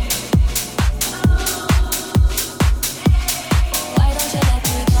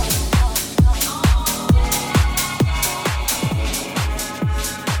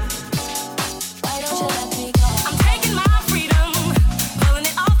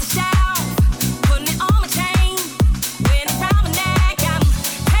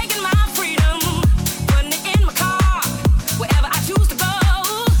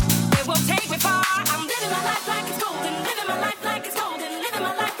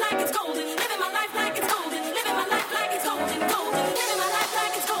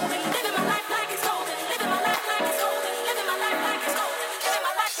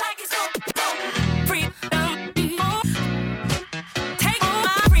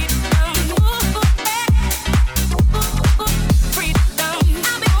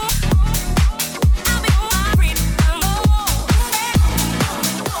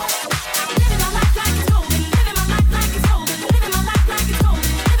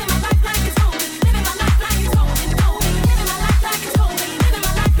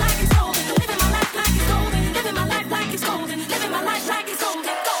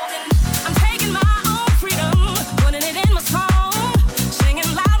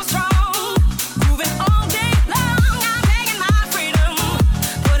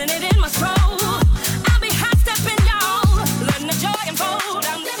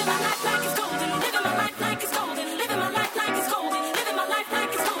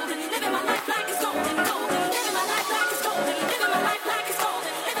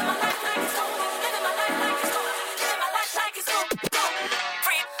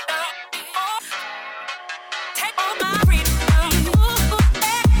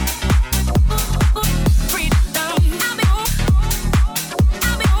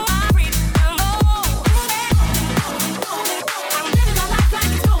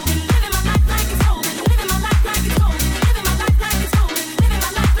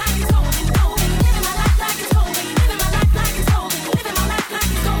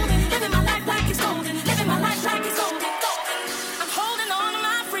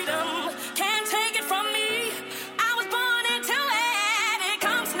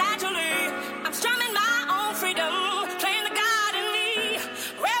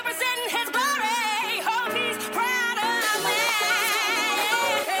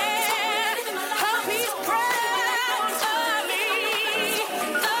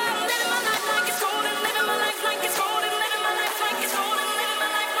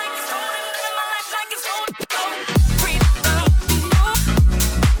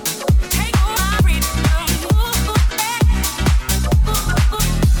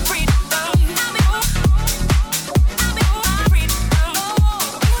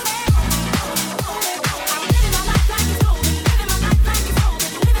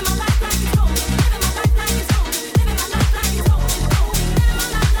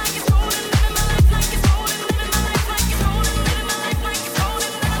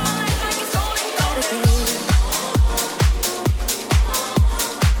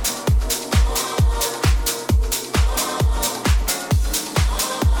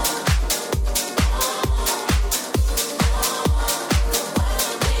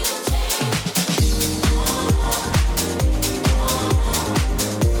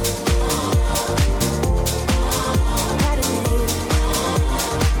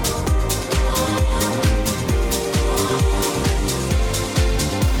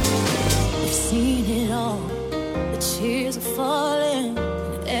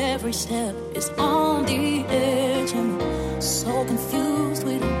 every step is on the edge. I'm so confused,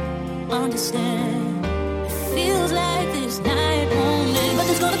 we don't understand. It feels like this night won't end, but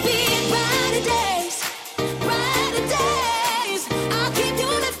there's gonna be brighter days, brighter days. I'll keep you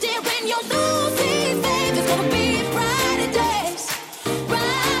lifted when you're losing faith. There's gonna be brighter days,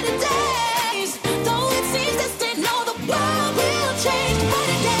 brighter days. Though it seems distant, no, the world will change.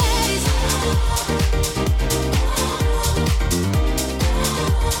 Brighter days.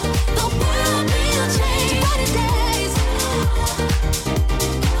 The world will change. Brighter days.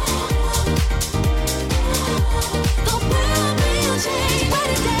 The world will change.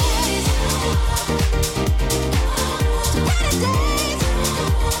 Brighter days. Brighter days.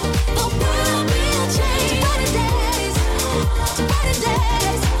 The world will change. Brighter days. Brighter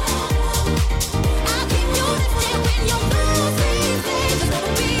days. I'll keep you lifted when you're losing faith. There's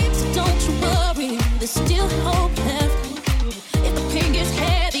gonna be, so don't you worry. There's still hope left. If the pain gets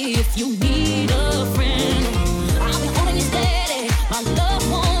heavy, if you need a friend, I'll be holding you steady. My love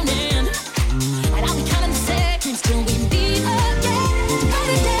won't end, and I'll be counting the seconds till we meet again.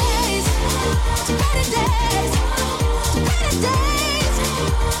 Brighter days, brighter days, brighter days.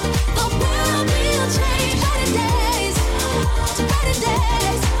 The world will change. Brighter days, brighter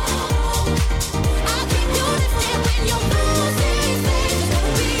days. I'll keep you lifted when you're losing faith. There's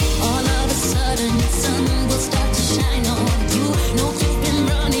gonna be all of a sudden the sun will start to shine on you. No, you've been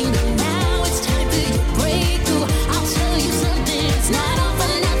running, but now it's time for you to break through. I'll tell you something, it's not all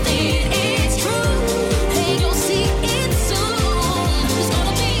for nothing. It's true. Hey, you'll see it soon. There's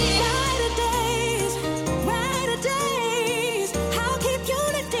gonna be brighter days, brighter days. I'll keep you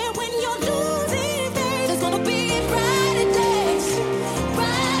lifted when you're losing faith. There's gonna be brighter days,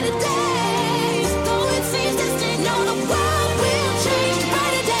 brighter days. Though it seems distant, no, the world will change.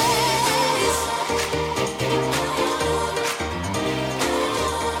 Brighter days.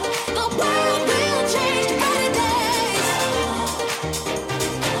 The world will change. Brighter days.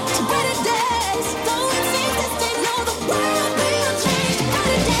 Brighter days. Though it seems distant, no, the world will change.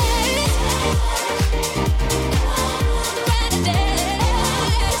 Brighter days. Brighter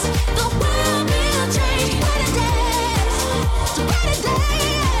days. The world will change. Brighter days. Brighter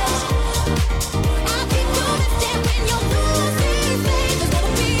days. I'll keep you lifted when you're losing faith. There's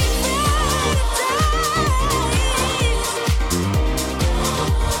gonna be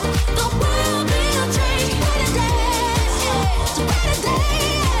the world will change. Brighter days, brighter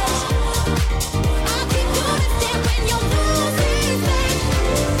days. I'll keep you lifted when you're losing faith.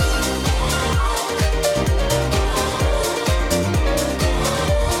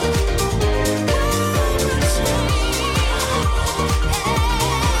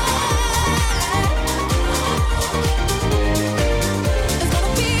 There's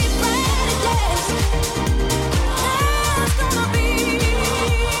gonna be brighter days. There's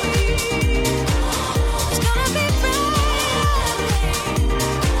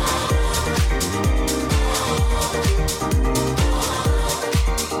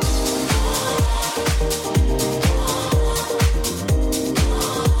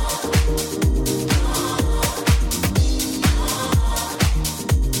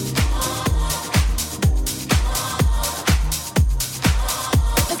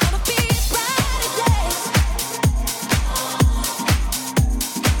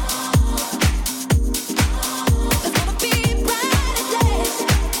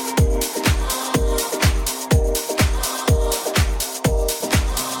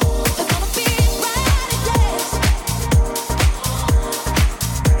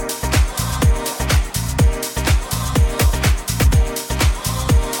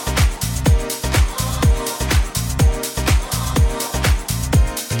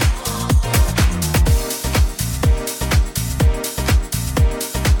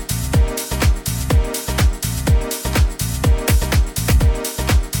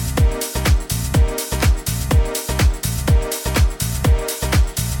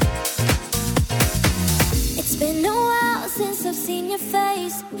It's been a while since I've seen your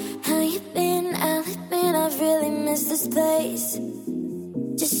face. How you been? I'll admit I've really missed this place.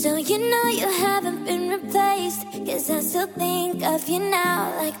 Just so you know you haven't been replaced, 'cause I still think of you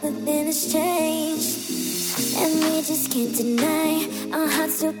now like nothing has changed. And we just can't deny our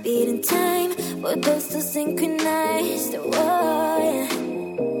hearts still beat in time. We're both still synchronized. Whoa,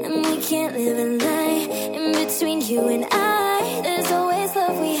 yeah. And we can't live a lie. In between you and I, there's always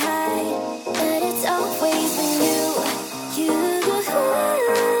love we hide. But it's always when you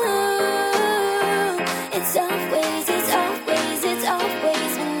it's always when you it's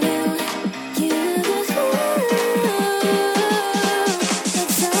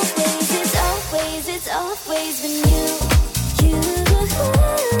always when you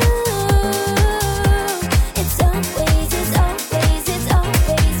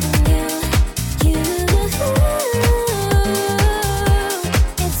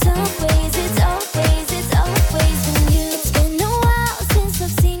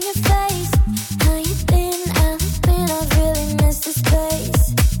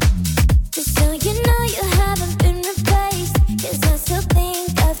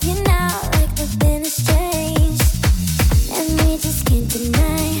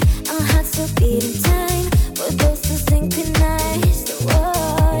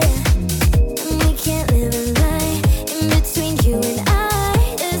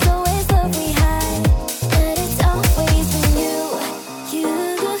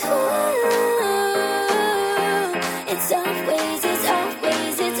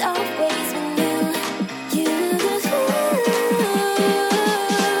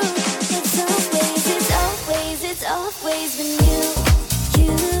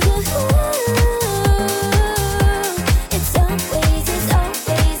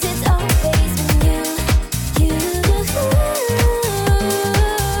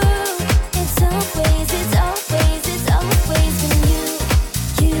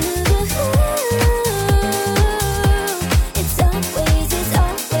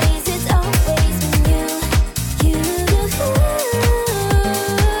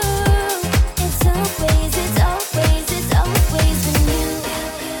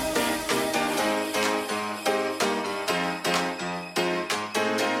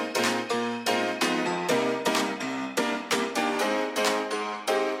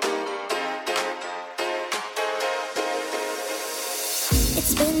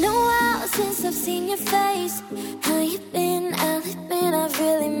It's been a while since I've seen your face. How you been? I'll admit I've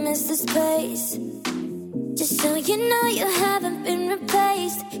really missed this place. Just so you know you haven't been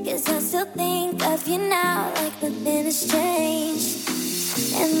replaced, 'cause I still think of you now like nothing has changed.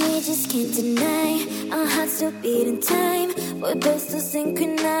 And we just can't deny our hearts still beat in time. We're both still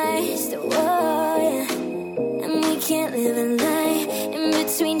synchronized, whoa, yeah. And we can't live a lie in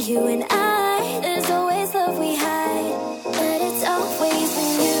between you and I. There's always love we hide, but it's always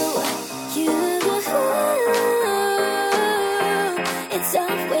been you. It's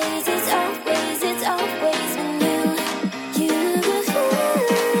always been you.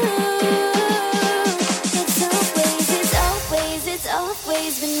 It's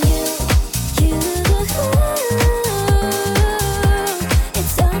always been you.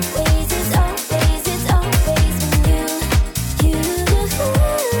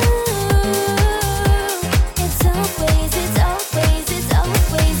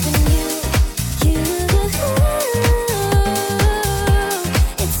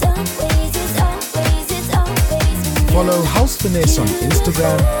 Follow House Finesse on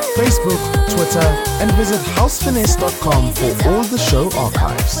Instagram, Facebook, Twitter, and visit housefinesse.com for all the show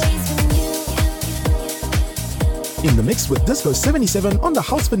archives. In the mix with Disco 77 on the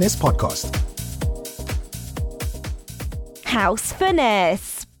House Finesse podcast. House Finesse.